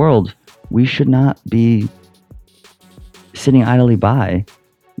pot of the world, we should not be sitting idly by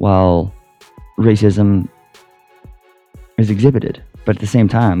while racism is exhibited. But at the same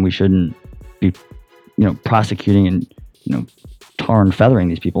time, we shouldn't be, prosecuting and, tar and feathering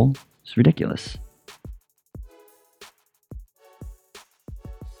these people. It's ridiculous.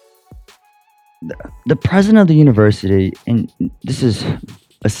 The president of the university, and this is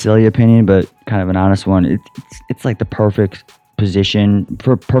a silly opinion, but kind of an honest one. It's like the perfect position,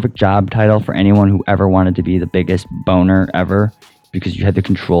 perfect job title for anyone who ever wanted to be the biggest boner ever, because you had the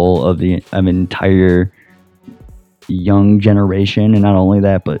control of an entire young generation, and not only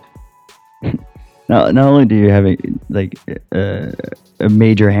that, but not only do you have a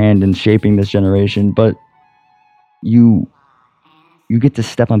major hand in shaping this generation, but you get to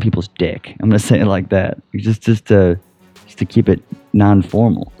step on people's dick. I'm gonna say it like that, just to keep it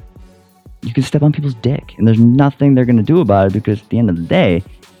non-formal. You can step on people's dick, and there's nothing they're gonna do about it, because at the end of the day,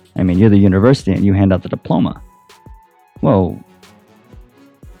 I mean, you're the university and you hand out the diploma. Well,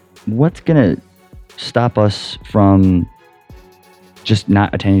 what's gonna stop us from just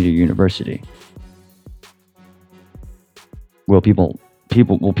not attending your university? Will people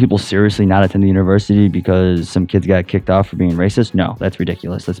seriously not attend the university because some kids got kicked off for being racist? No, that's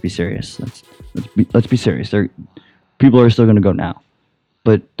ridiculous. Let's be serious. Let's be serious. People are still going to go now.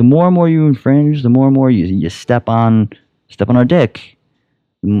 But the more and more you infringe, the more and more you step on our dick,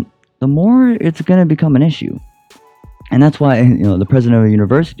 the more it's going to become an issue. And that's why, the president of a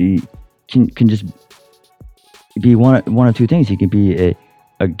university can just be one of two things. He can be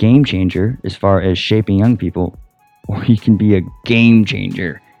a game changer as far as shaping young people, or he can be a game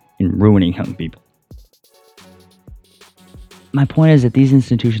changer in ruining young people. My point is that these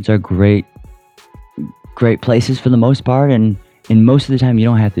institutions are great places for the most part, and most of the time you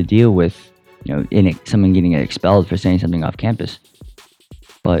don't have to deal with someone getting expelled for saying something off campus.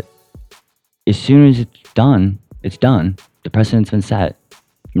 But as soon as it's done, it's done. The precedent's been set.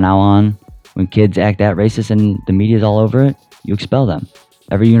 From now on, when kids act that racist and the media's all over it, you expel them.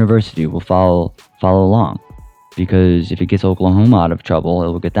 Every university will follow along. Because if it gets Oklahoma out of trouble, it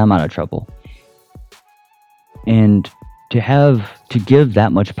will get them out of trouble. And to give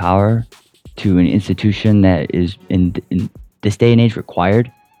that much power to an institution that is in this day and age required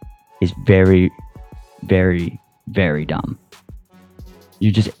is very, very, very dumb.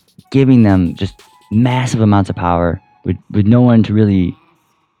 You're just giving them just massive amounts of power with no one to really,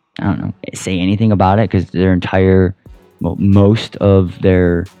 say anything about it, because most of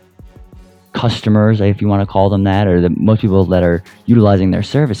their customers, if you want to call them that, or most people that are utilizing their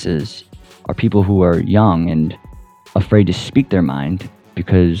services are people who are young and afraid to speak their mind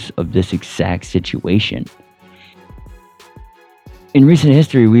because of this exact situation. In recent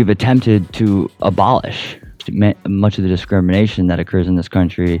history, we've attempted to abolish much of the discrimination that occurs in this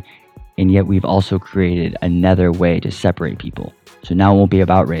country, and yet we've also created another way to separate people. So now it won't be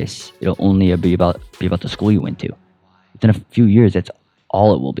about race. It'll only be about the school you went to. Within a few years, that's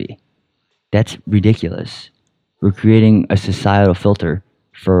all it will be. That's ridiculous. We're creating a societal filter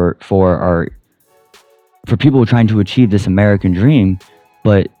for people trying to achieve this American dream,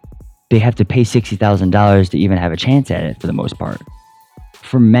 but they have to pay $60,000 to even have a chance at it for the most part.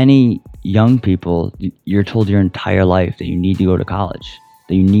 For many young people, you're told your entire life that you need to go to college.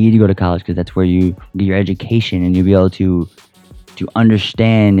 Because that's where you get your education, and you'll be able to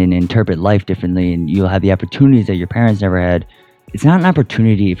understand and interpret life differently, and you'll have the opportunities that your parents never had. It's not an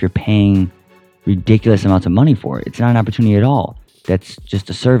opportunity if you're paying ridiculous amounts of money for it. It's not an opportunity at all. That's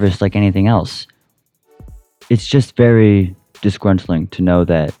just a service like anything else. It's just very disgruntling to know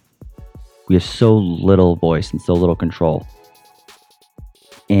that we have so little voice and so little control,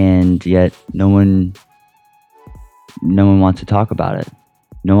 and yet no one wants to talk about it.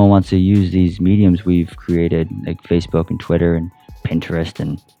 No one wants to use these mediums we've created, like Facebook and Twitter and Pinterest,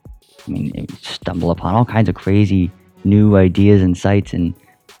 and stumble upon all kinds of crazy new ideas and sites and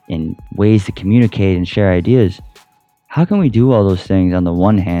ways to communicate and share ideas. How can we do all those things on the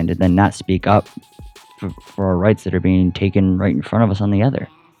one hand and then not speak up for our rights that are being taken right in front of us on the other?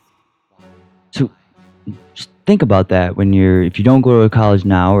 So just think about that if you don't go to a college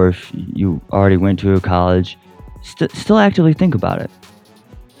now, or if you already went to a college, still actively think about it.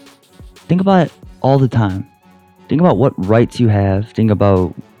 Think about it all the time. Think about what rights you have. Think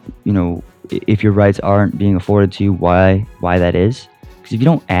about, if your rights aren't being afforded to you, why that is. Because if you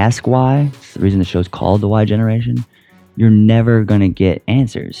don't ask why, it's the reason the show's called The Why Generation. you're never going to get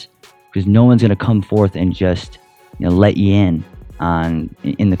answers because no one's going to come forth and just let you in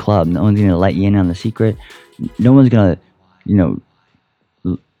the club. No one's going to let you in on the secret. No one's going to,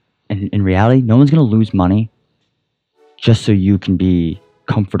 in reality, no one's going to lose money just so you can be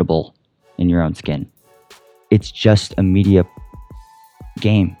comfortable in your own skin. It's just a media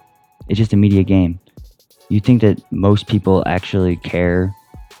game. It's just a media game. You think that most people actually care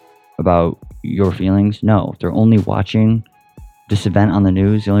about your feelings? No, they're only watching this event on the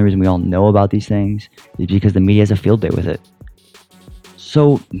news. The only reason we all know about these things is because the media has a field day with it.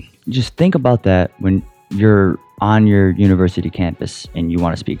 So just think about that when you're on your university campus and you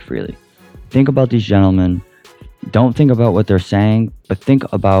want to speak freely. Think about these gentlemen. Don't think about what they're saying, but think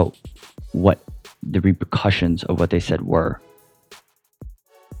about what the repercussions of what they said were.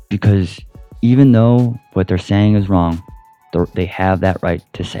 Because even though what they're saying is wrong, they have that right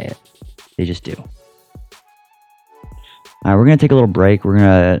to say it. They just do. All right, we're going to take a little break. We're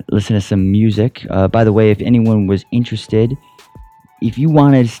going to listen to some music. By the way, if anyone was interested, if you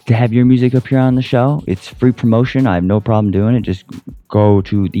wanted to have your music up here on the show, it's free promotion. I have no problem doing it. Just go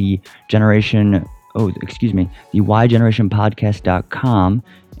to the ygenerationpodcast.com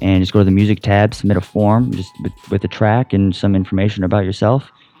and just go to the music tab, submit a form just with a track and some information about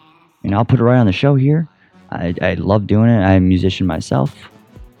yourself. And I'll put it right on the show here. I love doing it. I'm a musician myself.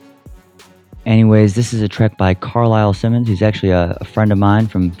 Anyways, this is a track by Carlisle Simmons. He's actually a friend of mine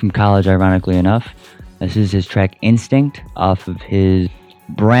from college, ironically enough. This is his track Instinct off of his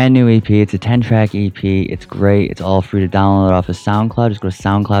brand new EP. It's a 10-track EP. It's great. It's all free to download off of SoundCloud. Just go to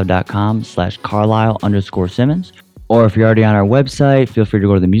soundcloud.com/Carlisle_Simmons. Or if you're already on our website, feel free to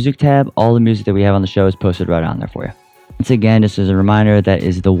go to the music tab. All the music that we have on the show is posted right on there for you. Once again, just as a reminder, that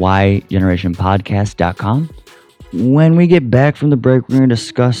is the ygenerationpodcast.com. When we get back from the break, we're going to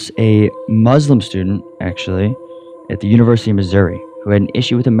discuss a Muslim student, actually, at the University of Missouri, who had an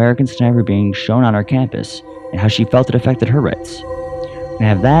issue with American Sniper being shown on our campus and how she felt it affected her rights. We're going to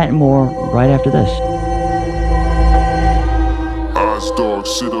have that and more right after this. Eyes dark,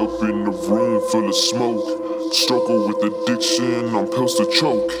 sit up in the room full of smoke. Struggle with addiction, I'm pills to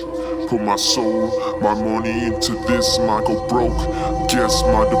choke. Put my soul, my money into this, might go broke. Guess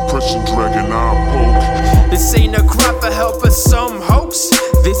my depression dragging I poke. This ain't a cry for help or some hoax.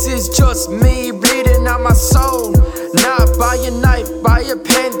 This is just me bleeding out my soul. Not by a knife, by a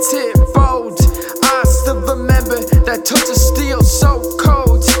pen tip fold. I still remember that touch of steel so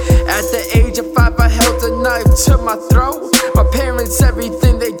cold. At the age of 5 I held a knife to my throat. My parents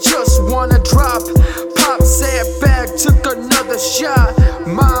everything they just wanna drop. Pop sat back, took another shot.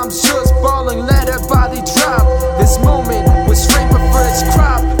 Mom's just bawling, let her body drop. This moment was framed before its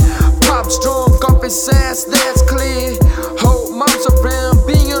crop. Pop's drunk off his ass, that's clear. Hope mom's around,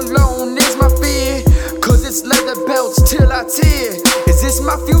 being alone is my fear. Cause it's leather belts till I tear. Is this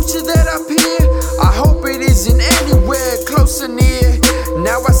my future that I peer? I hope it isn't anywhere close and near.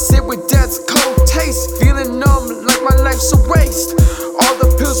 Now I sit with death's cold taste, feeling numb like my life's a waste. All the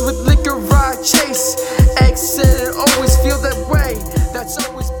pills with liquor I chase. X said it always feel that way. That's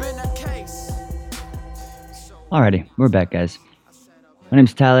always been a case. Alrighty, we're back, guys. My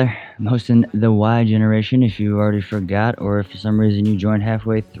name's Tyler. I'm hosting The Y Generation, if you already forgot, or if for some reason you joined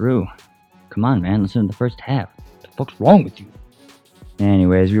halfway through. Come on, man, listen to the first half. What the fuck's wrong with you?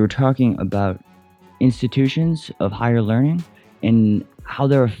 Anyways, we were talking about institutions of higher learning and how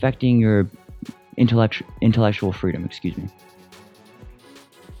they're affecting your intellectual freedom,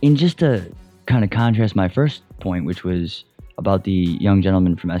 And just to kind of contrast my first point, which was about the young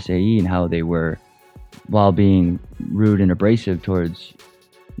gentleman from SAE and how they were, while being rude and abrasive towards,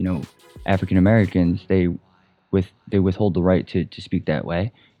 African Americans, they withhold the right to speak that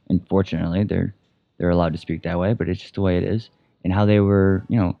way. Unfortunately, they're allowed to speak that way, but it's just the way it is. And how they were,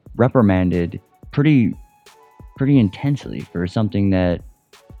 reprimanded pretty intensely for something that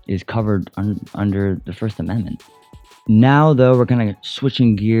is covered under the First Amendment. Now, though, we're kind of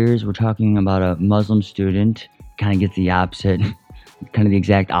switching gears. We're talking about a Muslim student. Kind of gets the opposite, kind of the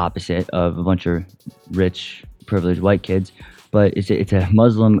exact opposite of a bunch of rich, privileged white kids. But it's a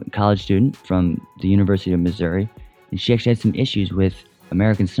Muslim college student from the University of Missouri. And she actually had some issues with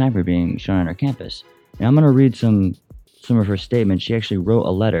American Sniper being shown on her campus. And I'm going to read some of her statements. She actually wrote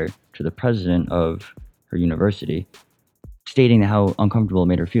a letter to the president of her university stating how uncomfortable it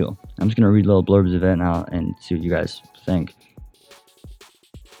made her feel. I'm just going to read little blurbs of it now and see what you guys think.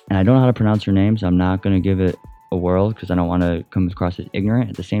 And I don't know how to pronounce her name, so I'm not going to give it a whirl because I don't want to come across as ignorant.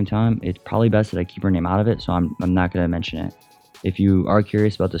 At the same time, it's probably best that I keep her name out of it, so I'm not going to mention it. If you are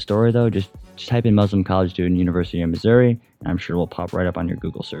curious about the story, though, just type in Muslim college student, University of Missouri, and I'm sure it will pop right up on your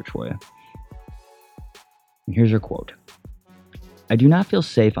Google search for you. And here's her quote. I do not feel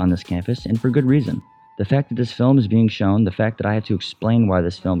safe on this campus, and for good reason. The fact that this film is being shown, the fact that I have to explain why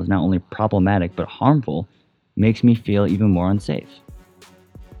this film is not only problematic but harmful, makes me feel even more unsafe.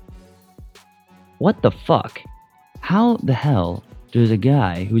 What the fuck? How the hell does a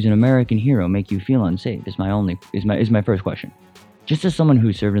guy who's an American hero make you feel unsafe? Is my first question. Just as someone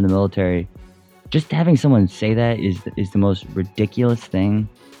who served in the military, just having someone say that is the most ridiculous thing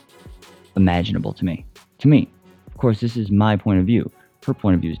imaginable to me. To me. Of course, this is my point of view. Her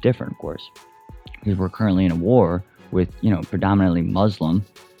point of view is different, of course, because we're currently in a war with, predominantly Muslim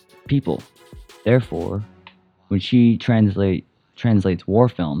people. Therefore, when she translates war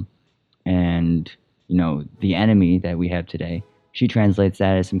film and, the enemy that we have today, she translates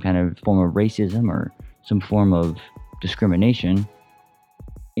that as some kind of form of racism or some form of discrimination.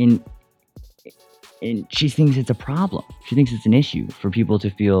 And she thinks it's a problem. She thinks it's an issue for people to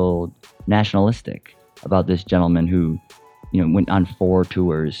feel nationalistic about this gentleman who, went on 4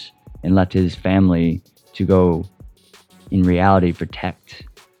 tours and left his family to go, in reality, protect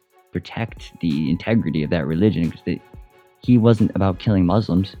the integrity of that religion, because he wasn't about killing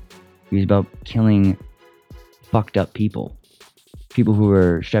Muslims. He was about killing fucked up people who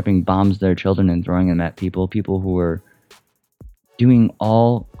were strapping bombs to their children and throwing them at people who were doing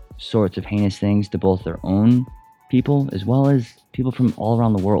all sorts of heinous things to both their own people as well as people from all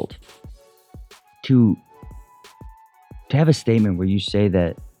around the world. To have a statement where you say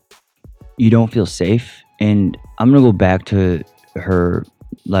that you don't feel safe, and I'm going to go back to her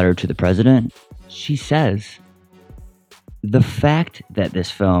letter to the president. She says, the fact that this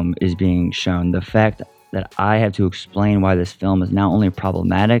film is being shown, the fact that I have to explain why this film is not only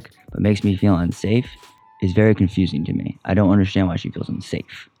problematic, but makes me feel unsafe, is very confusing to me. I don't understand why she feels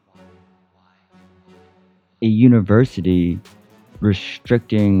unsafe. A university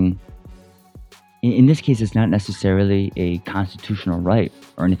restricting, in this case, it's not necessarily a constitutional right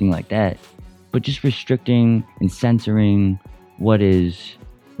or anything like that, but just restricting and censoring what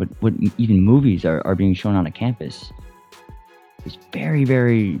even movies are being shown on a campus is very,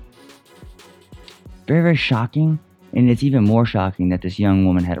 very, very, very shocking. And it's even more shocking that this young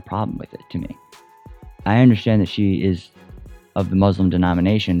woman had a problem with it, to me. I understand that she is of the Muslim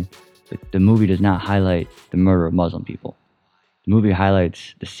denomination, but the movie does not highlight the murder of Muslim people. The movie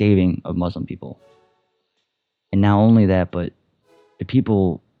highlights the saving of Muslim people. And not only that, but the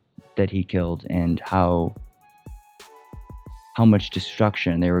people that he killed and how much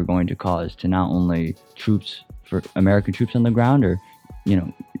destruction they were going to cause to not only American troops on the ground or,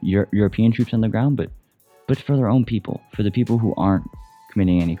 European troops on the ground, but for their own people, for the people who aren't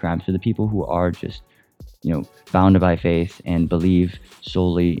committing any crimes, for the people who are just, bound by faith and believe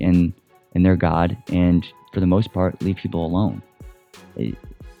solely in their God, and for the most part, leave people alone.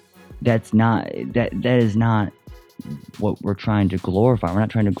 That is not what we're trying to glorify. We're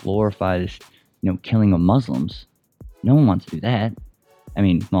not trying to glorify this, killing of Muslims. No one wants to do that. I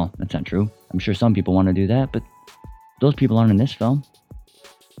mean, well, that's not true. I'm sure some people want to do that, but those people aren't in this film.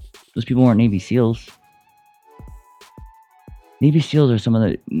 Those people weren't Navy SEALs. Navy SEALs are some of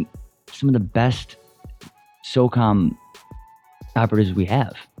the best SOCOM operatives we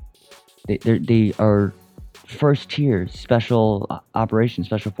have. They are first tier special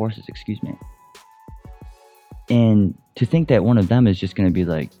forces, excuse me. And to think that one of them is just going to be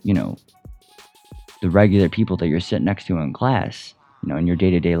like, the regular people that you're sitting next to in class, in your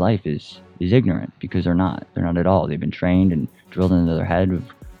day-to-day life is ignorant, because they're not at all. They've been trained and drilled into their head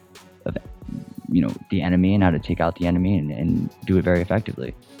of the enemy and how to take out the enemy and do it very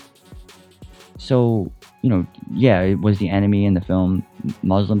effectively. So, yeah, was the enemy in the film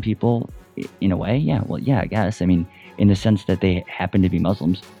Muslim people in a way? Yeah, well, yeah, I guess. I mean, in the sense that they happen to be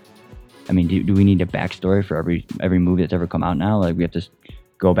Muslims. I mean, do we need a backstory for every movie that's ever come out now? Like, we have to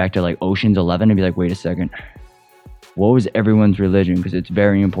go back to like Ocean's 11 and be like, wait a second, what was everyone's religion? Because it's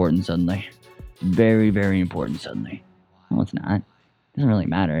very important suddenly. Very, very important suddenly. Well, it's not. It doesn't really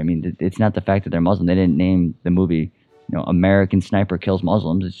matter. I mean, it's not the fact that they're Muslim. They didn't name the movie, American Sniper Kills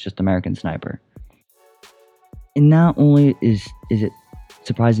Muslims. It's just American Sniper. And not only is it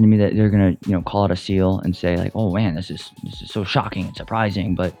surprising to me that they're gonna, call it a SEAL and say like, oh man, this is so shocking and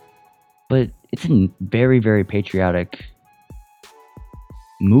surprising, but it's a very, very patriotic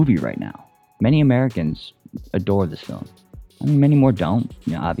movie right now. Many Americans adore this film. I mean, many more don't,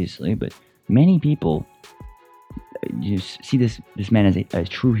 obviously, but many people see this man as a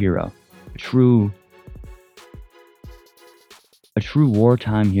true hero, a true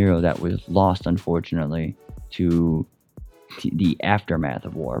wartime hero that was lost, unfortunately, to the aftermath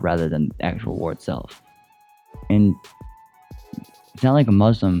of war rather than the actual war itself. And it's not like a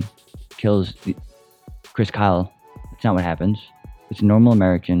Muslim kills Chris Kyle. It's not what happens. It's a normal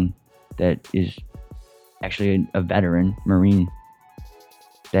American that is actually a veteran Marine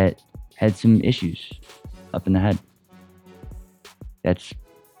that had some issues up in the head. That's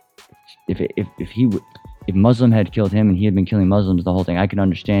if Muslim had killed him and he had been killing Muslims the whole thing, I can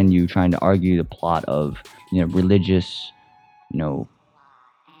understand you trying to argue the plot of religious, I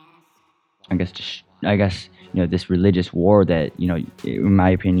guess this religious war that in my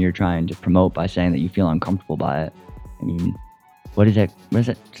opinion you're trying to promote by saying that you feel uncomfortable by it. I mean, what is that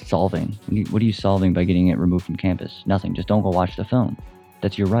solving? What are you solving by getting it removed from campus? Nothing. Just don't go watch the film.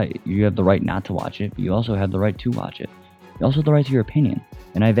 That's your right. You have the right not to watch it, but you also have the right to watch it. You also have the right to your opinion,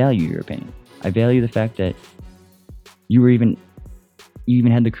 and I value your opinion. I value the fact that you even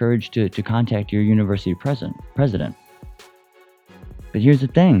had the courage to contact your university president. But here's the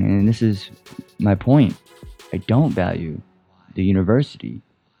thing, and this is my point. I don't value the university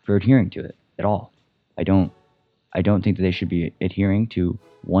for adhering to it at all. I don't think that they should be adhering to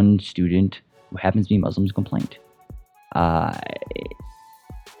one student who happens to be Muslim's complaint. On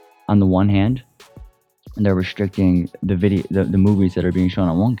the one hand, they're restricting the movies that are being shown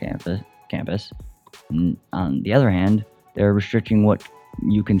on one campus. And on the other hand, they're restricting what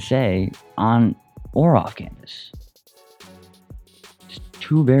you can say on or off campus. Just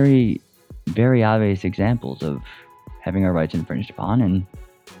two very, very obvious examples of having our rights infringed upon, and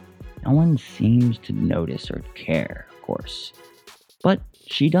no one seems to notice or care, of course. But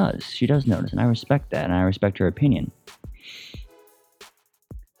she does. She does notice, and I respect that, and I respect her opinion.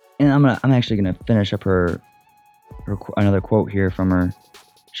 And I'm actually gonna finish up her another quote here from her.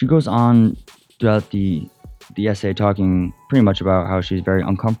 She goes on throughout the essay talking pretty much about how she's very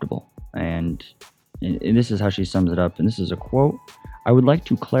uncomfortable, and this is how she sums it up. And this is a quote: "I would like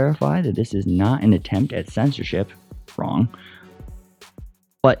to clarify that this is not an attempt at censorship, wrong,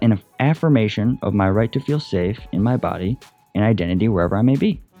 but an affirmation of my right to feel safe in my body and identity wherever I may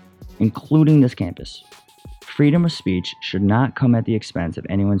be, including this campus. Freedom of speech should not come at the expense of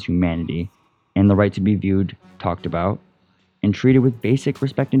anyone's humanity and the right to be viewed, talked about, and treated with basic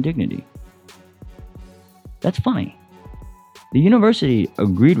respect and dignity." That's funny. The university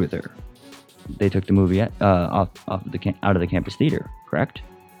agreed with her. They took the movie out of the campus theater, correct?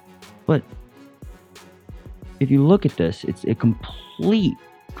 But if you look at this, it's a complete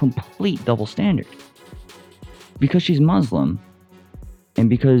double standard. Because she's Muslim, and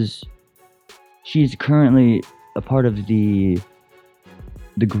because she's currently a part of the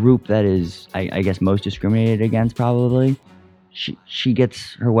group that is, I guess, most discriminated against, probably, she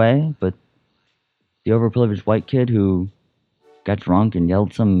gets her way, but the overprivileged white kid who got drunk and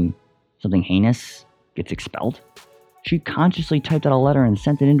yelled something heinous gets expelled. She consciously typed out a letter and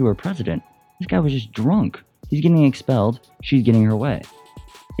sent it into her president. This guy was just drunk. He's getting expelled. She's getting her way.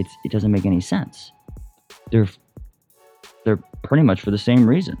 It doesn't make any sense. They're pretty much for the same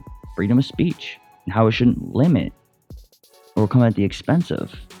reason: freedom of speech, and how it shouldn't limit or come at the expense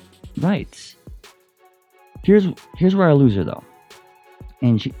of rights. Here's where I lose her, though.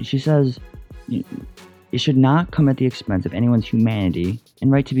 And she says, it should not come at the expense of anyone's humanity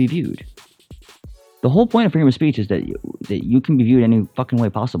and right to be viewed. The whole point of freedom of speech is that you can be viewed any fucking way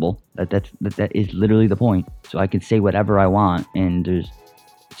possible. That is literally the point. So I can say whatever I want, and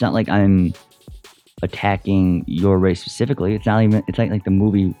it's not like I'm attacking your race specifically. It's like the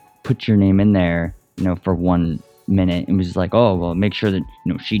movie put your name in there, for 1 minute, and was just like, oh well, make sure that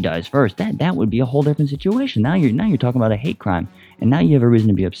she dies first. That would be a whole different situation. Now you're talking about a hate crime, and now you have a reason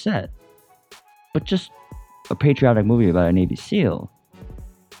to be upset. But just a patriotic movie about a Navy SEAL.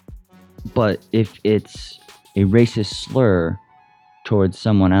 But if it's a racist slur towards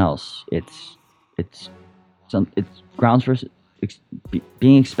someone else, it's grounds for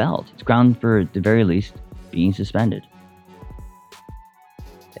being expelled. It's grounds for, at the very least, being suspended.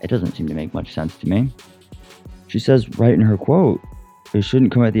 It doesn't seem to make much sense to me. She says right in her quote, "It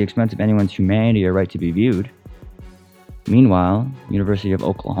shouldn't come at the expense of anyone's humanity or right to be viewed." Meanwhile, University of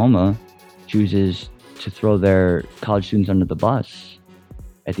Oklahoma chooses to throw their college students under the bus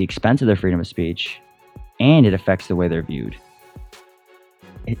at the expense of their freedom of speech, and it affects the way they're viewed,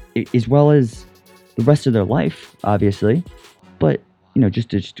 as well as the rest of their life, obviously. But just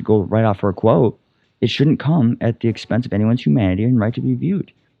to go right off her quote, it shouldn't come at the expense of anyone's humanity and right to be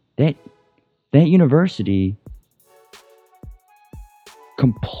viewed. That university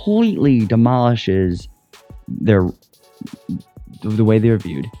completely demolishes the way they're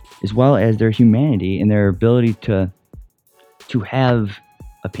viewed, as well as their humanity and their ability to have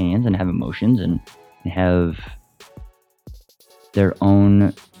opinions and have emotions and have their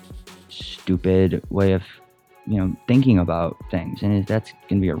own stupid way of thinking about things. And if that's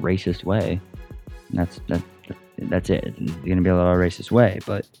gonna be a racist way, that's it. It's going to be a little racist way.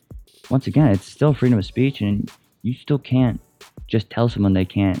 But once again, it's still freedom of speech, and you still can't just tell someone they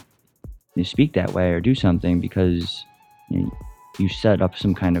can't speak that way or do something because you set up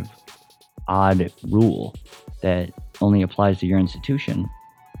some kind of odd rule that only applies to your institution.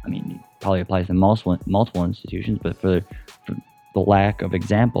 I mean, it probably applies to multiple institutions, but for the lack of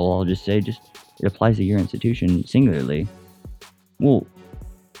example, I'll just say it applies to your institution singularly. Well,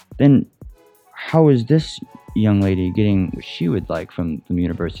 then how is this young lady getting what she would like from the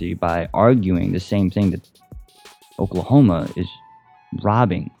university by arguing the same thing that Oklahoma is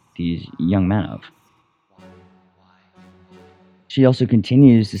robbing these young men of? She also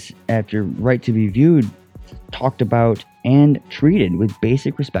continues this, after right to be viewed, talked about and treated with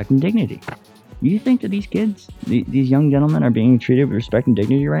basic respect and dignity. You think that these kids, these young gentlemen, are being treated with respect and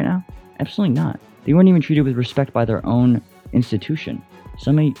dignity right now? Absolutely not. They weren't even treated with respect by their own institution.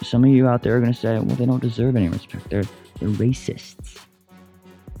 Some of you out there are going to say, well, they don't deserve any respect. They're racists.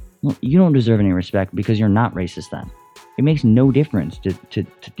 Well, you don't deserve any respect because you're not racist then. It makes no difference to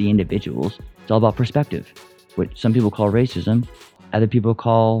the individuals. It's all about perspective. What some people call racism, other people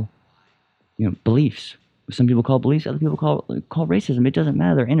call, beliefs. Some people call beliefs, other people call racism. It doesn't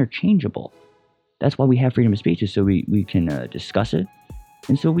matter. They're interchangeable. That's why we have freedom of speech, is so we can discuss it,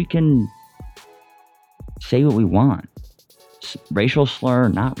 and so we can say what we want. Racial slur or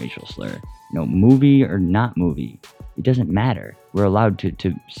not racial slur, movie or not movie. It doesn't matter. We're allowed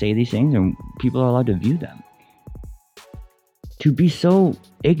to say these things, and people are allowed to view them. To be so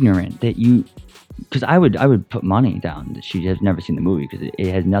ignorant that because I would put money down that she has never seen the movie, because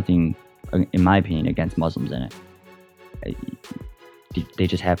it has nothing, in my opinion, against Muslims in it. They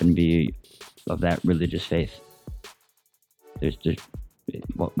just happen to be of that religious faith.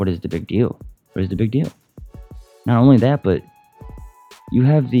 What is the big deal? What is the big deal? Not only that, but you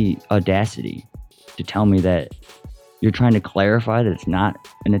have the audacity to tell me that you're trying to clarify that it's not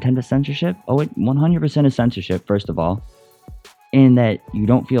an attempt at censorship. Oh, it 100% is censorship, first of all, and that you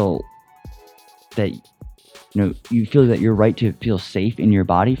don't feel that you feel that your right to feel safe in your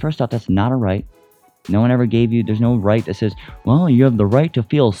body. First off, that's not a right. No one ever gave you. There's no right that says, well, you have the right to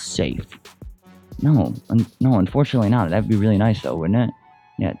feel safe. No, unfortunately not. That'd be really nice, though, wouldn't it?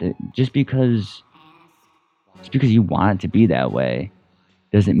 Yeah, just because you want it to be that way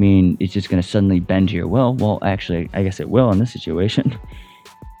doesn't mean it's just going to suddenly bend to your will. Well, actually, I guess it will in this situation.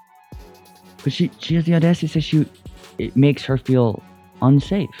 But she has the audacity to say it makes her feel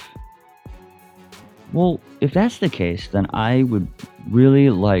unsafe. Well, if that's the case, then I would really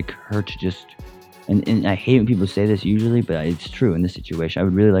like her to just, and I hate when people say this usually, but it's true in this situation, I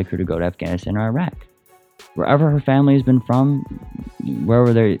would really like her to go to Afghanistan or Iraq. Wherever her family has been from,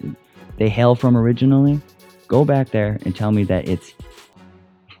 wherever they hail from originally, go back there and tell me that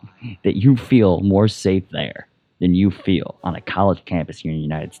that you feel more safe there than you feel on a college campus here in the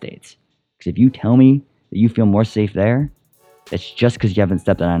United States. Because if you tell me that you feel more safe there, that's just because you haven't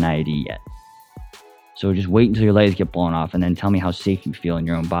stepped on an IED yet. So just wait until your legs get blown off and then tell me how safe you feel in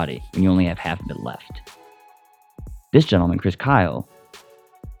your own body when you only have half of it left. This gentleman, Chris Kyle,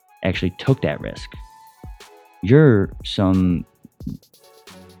 actually took that risk. You're some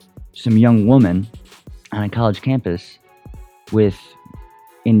young woman on a college campus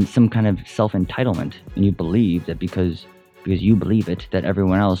in some kind of self-entitlement, and you believe that because you believe it, that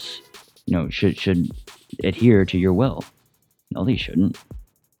everyone else, should adhere to your will. No, they shouldn't.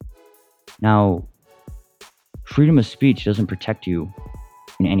 Now, freedom of speech doesn't protect you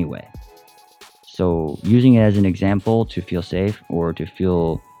in any way. So using it as an example to feel safe or to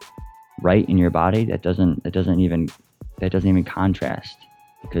feel right in your body, that doesn't even contrast,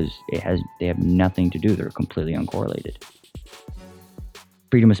 because they have nothing to do. They're completely uncorrelated.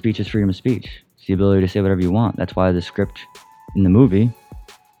 Freedom of speech is freedom of speech. It's the ability to say whatever you want. That's why the script in the movie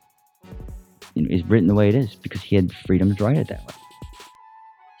is written the way it is, because he had freedom to write it that way.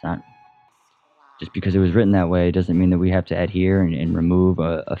 It's not just because it was written that way doesn't mean that we have to adhere and remove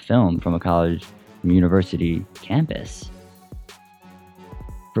a film from a college, from a university campus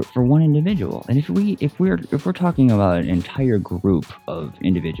for one individual. And if we're talking about an entire group of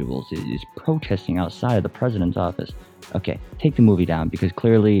individuals is protesting outside of the president's office, okay, take the movie down, because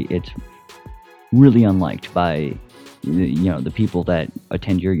clearly it's really unliked by the people that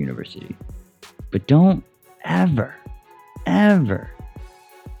attend your university. But don't ever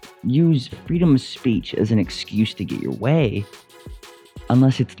use freedom of speech as an excuse to get your way,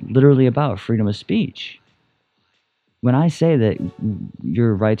 unless it's literally about freedom of speech. When I say that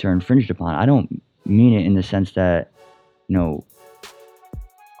your rights are infringed upon, I don't mean it in the sense that,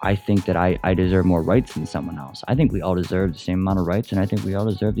 I think that I deserve more rights than someone else. I think we all deserve the same amount of rights, and I think we all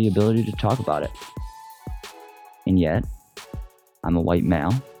deserve the ability to talk about it. And yet, I'm a white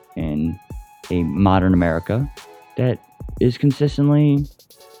male in a modern America that is consistently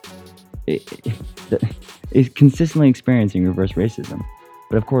experiencing reverse racism.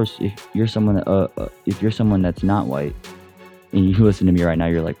 But of course, if you're someone that's not white, and you listen to me right now,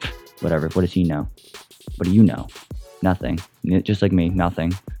 you're like, whatever. What does he know? What do you know? Nothing. Just like me,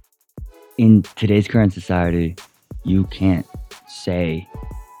 nothing. In today's current society, you can't say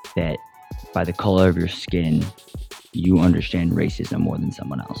that by the color of your skin, you understand racism more than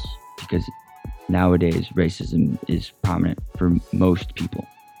someone else. Because nowadays, racism is prominent for most people.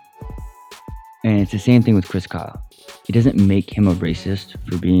 And it's the same thing with Chris Kyle. It doesn't make him a racist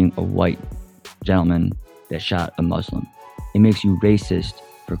for being a white gentleman that shot a Muslim. It makes you racist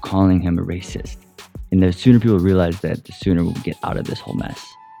for calling him a racist. And the sooner people realize that, the sooner we'll get out of this whole mess.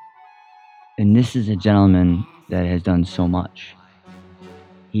 And this is a gentleman that has done so much.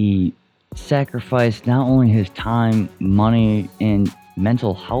 He sacrificed not only his time, money, and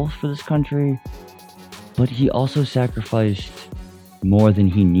mental health for this country, but he also sacrificed more than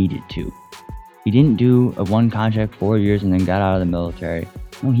he needed to. He didn't do a one contract 4 years and then got out of the military.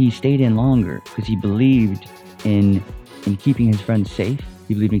 No, he stayed in longer because he believed in keeping his friends safe.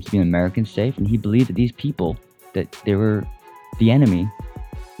 He believed in keeping Americans safe, and he believed that these people, that they were the enemy,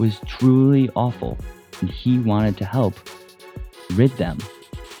 was truly awful, and he wanted to help rid them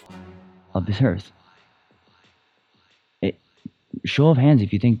of this earth. Show of hands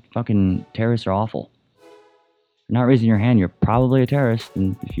if you think fucking terrorists are awful. If you're not raising your hand, you're probably a terrorist,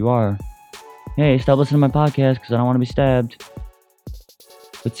 and if you are, hey, stop listening to my podcast because I don't want to be stabbed.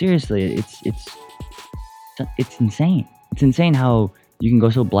 But seriously, it's insane. It's insane how you can go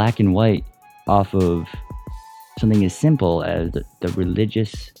so black and white off of something as simple as the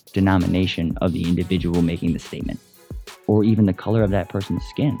religious denomination of the individual making the statement, or even the color of that person's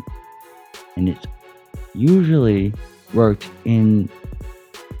skin. And it's usually worked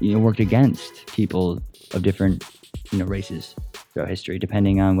against people of different, races throughout history,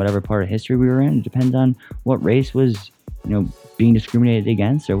 depending on whatever part of history we were in. It depends on what race was, being discriminated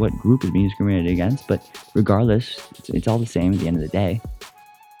against, or what group was being discriminated against. But regardless, it's all the same at the end of the day.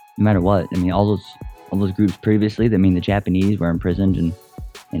 No matter what, all those groups previously, the Japanese were imprisoned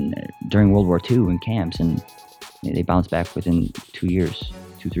and during World War II in camps, and they bounced back within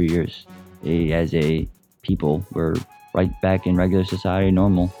 2-3 years. They, as a people, were right back in regular society,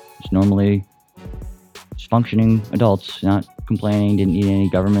 normally just functioning adults, not complaining, didn't need any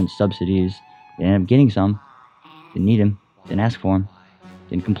government subsidies. They ended up getting some, didn't need them, didn't ask for them,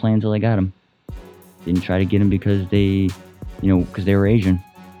 didn't complain until they got them, didn't try to get them because they were Asian.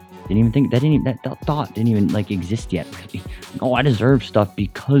 That thought didn't even exist yet. Really. Oh, I deserve stuff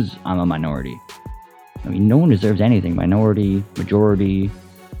because I'm a minority. No one deserves anything. Minority, majority,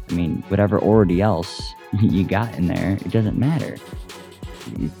 whatever already else you got in there, it doesn't matter.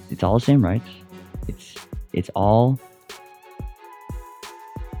 It's all the same rights. It's all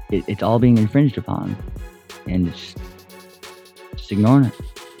being infringed upon, and it's just ignoring it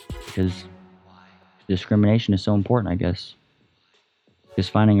because discrimination is so important, I guess. Because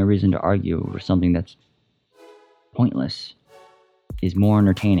finding a reason to argue over something that's pointless is more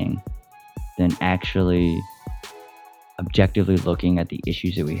entertaining than actually objectively looking at the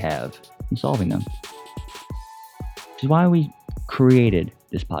issues that we have and solving them. Which is why we created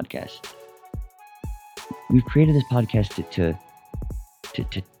this podcast. We've created this podcast to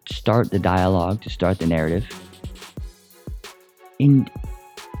start the dialogue, to start the narrative. And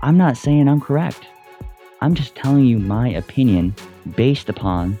I'm not saying I'm correct. I'm just telling you my opinion based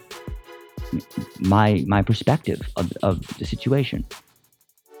upon my perspective of the situation.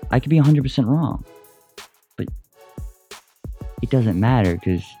 I could be 100% wrong, but it doesn't matter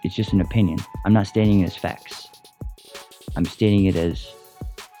because it's just an opinion. I'm not stating it as facts. I'm stating it as,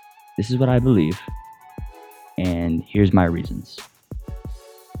 this is what I believe, and here's my reasons.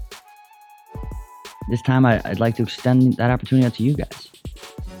 This time I'd like to extend that opportunity out to you guys.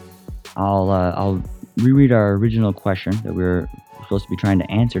 I'll reread our original question that we're supposed to be trying to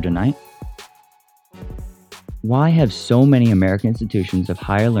answer tonight. Why have so many American institutions of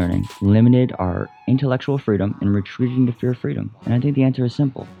higher learning limited our intellectual freedom and retreated into fear of freedom? And I think the answer is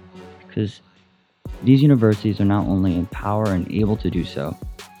simple. Because these universities are not only in power and able to do so,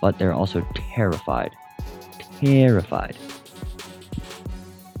 but they're also terrified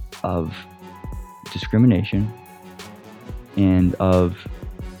of discrimination and of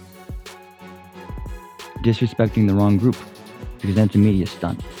disrespecting the wrong group, because that's a media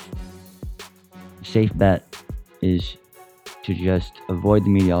stunt. A safe bet is to just avoid the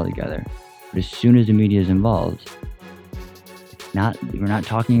media altogether. But as soon as the media is involved, we're not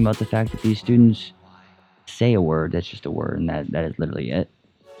talking about the fact that these students say a word that's just a word, and that is literally it.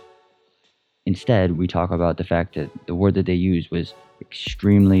 Instead, we talk about the fact that the word that they used was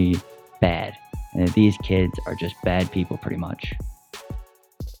extremely bad, and that these kids are just bad people pretty much.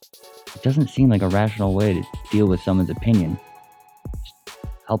 It doesn't seem like a rational way to deal with someone's opinion. Just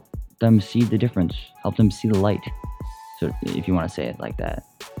help them see the difference, help them see the light, so if you want to say it like that.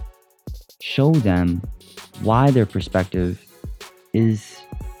 Show them why their perspective is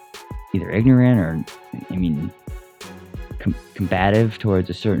either ignorant or, combative towards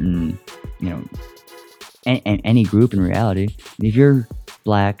a certain, any group in reality. If you're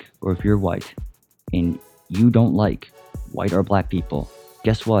black or if you're white and you don't like white or black people,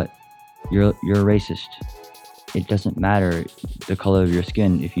 guess what? You're a racist. It doesn't matter the color of your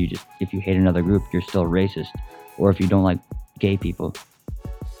skin. If you hate another group, you're still racist. Or if you don't like gay people,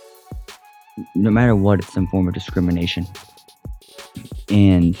 no matter what, it's some form of discrimination.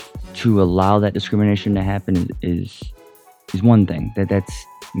 And to allow that discrimination to happen is one thing. That's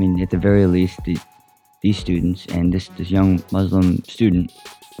at the very least, these students and this young Muslim student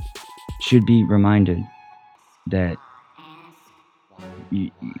should be reminded that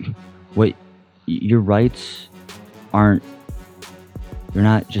your rights they're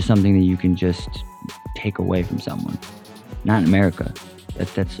not just something that you can just take away from someone. Not in America.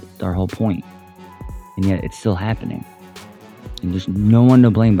 That's our whole point. And yet it's still happening. And there's no one to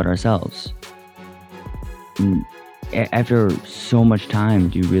blame but ourselves. And after so much time,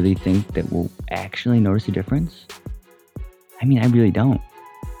 do you really think that we'll actually notice a difference? I really don't.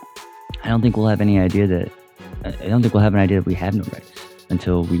 I don't think we'll have any idea that we have no rights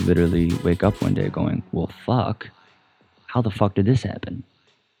until we literally wake up one day going, well, fuck, how the fuck did this happen?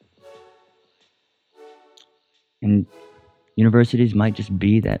 And universities might just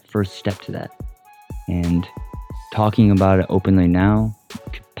be that first step to that. And talking about it openly now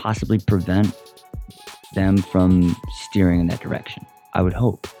could possibly prevent them from steering in that direction, I would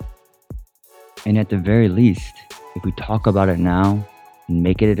hope. And at the very least, if we talk about it now and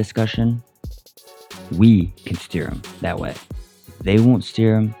make it a discussion, we can steer them that way. They won't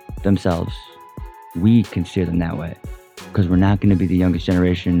steer them themselves. We can steer them that way. Because we're not going to be the youngest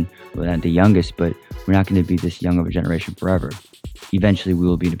generation, well, not the youngest, but we're not going to be this young of a generation forever. Eventually, we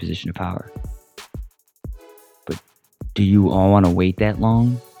will be in a position of power. But do you all want to wait that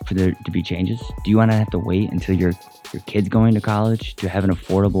long for there to be changes? Do you want to have to wait until your kid's going to college to have an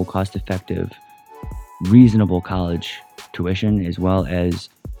affordable, cost-effective, reasonable college tuition as well as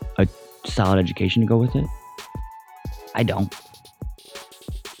a solid education to go with it? I don't.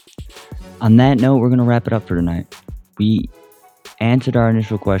 On that note, we're going to wrap it up for tonight. We answered our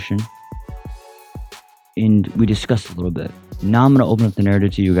initial question and we discussed a little bit. Now I'm going to open up the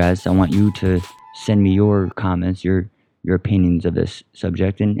narrative to you guys. I want you to send me your comments, your opinions of this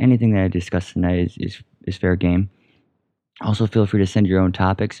subject, and anything that I discussed tonight is fair game. Also, feel free to send your own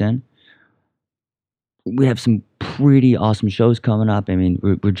topics in. We have some pretty awesome shows coming up.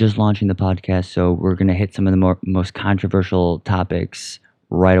 We're just launching the podcast, so we're going to hit some of the most controversial topics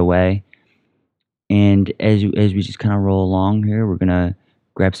right away. And as we just kind of roll along here, we're going to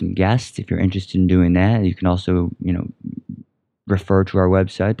grab some guests. If you're interested in doing that, you can also, refer to our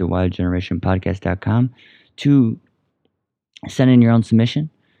website, thewidegenerationpodcast.com, to send in your own submission.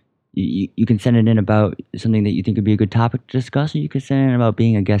 You can send it in about something that you think would be a good topic to discuss, or you can send it in about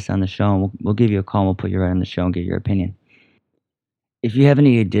being a guest on the show, and we'll give you a call and we'll put you right on the show and get your opinion. If you have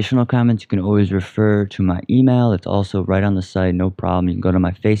any additional comments, you can always refer to my email. It's also right on the site, no problem. You can go to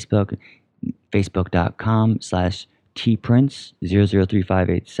my Facebook,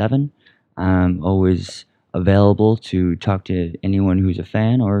 facebook.com/tprince003587. I'm always available to talk to anyone who's a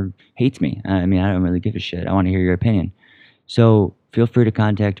fan or hates me. I don't really give a shit. I want to hear your opinion. So feel free to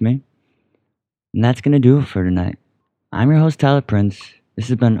contact me. And that's going to do it for tonight. I'm your host, Tyler Prince. This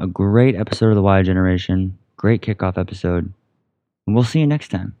has been a great episode of The Y Generation. Great kickoff episode. And we'll see you next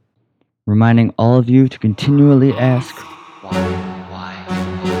time. Reminding all of you to continually ask why.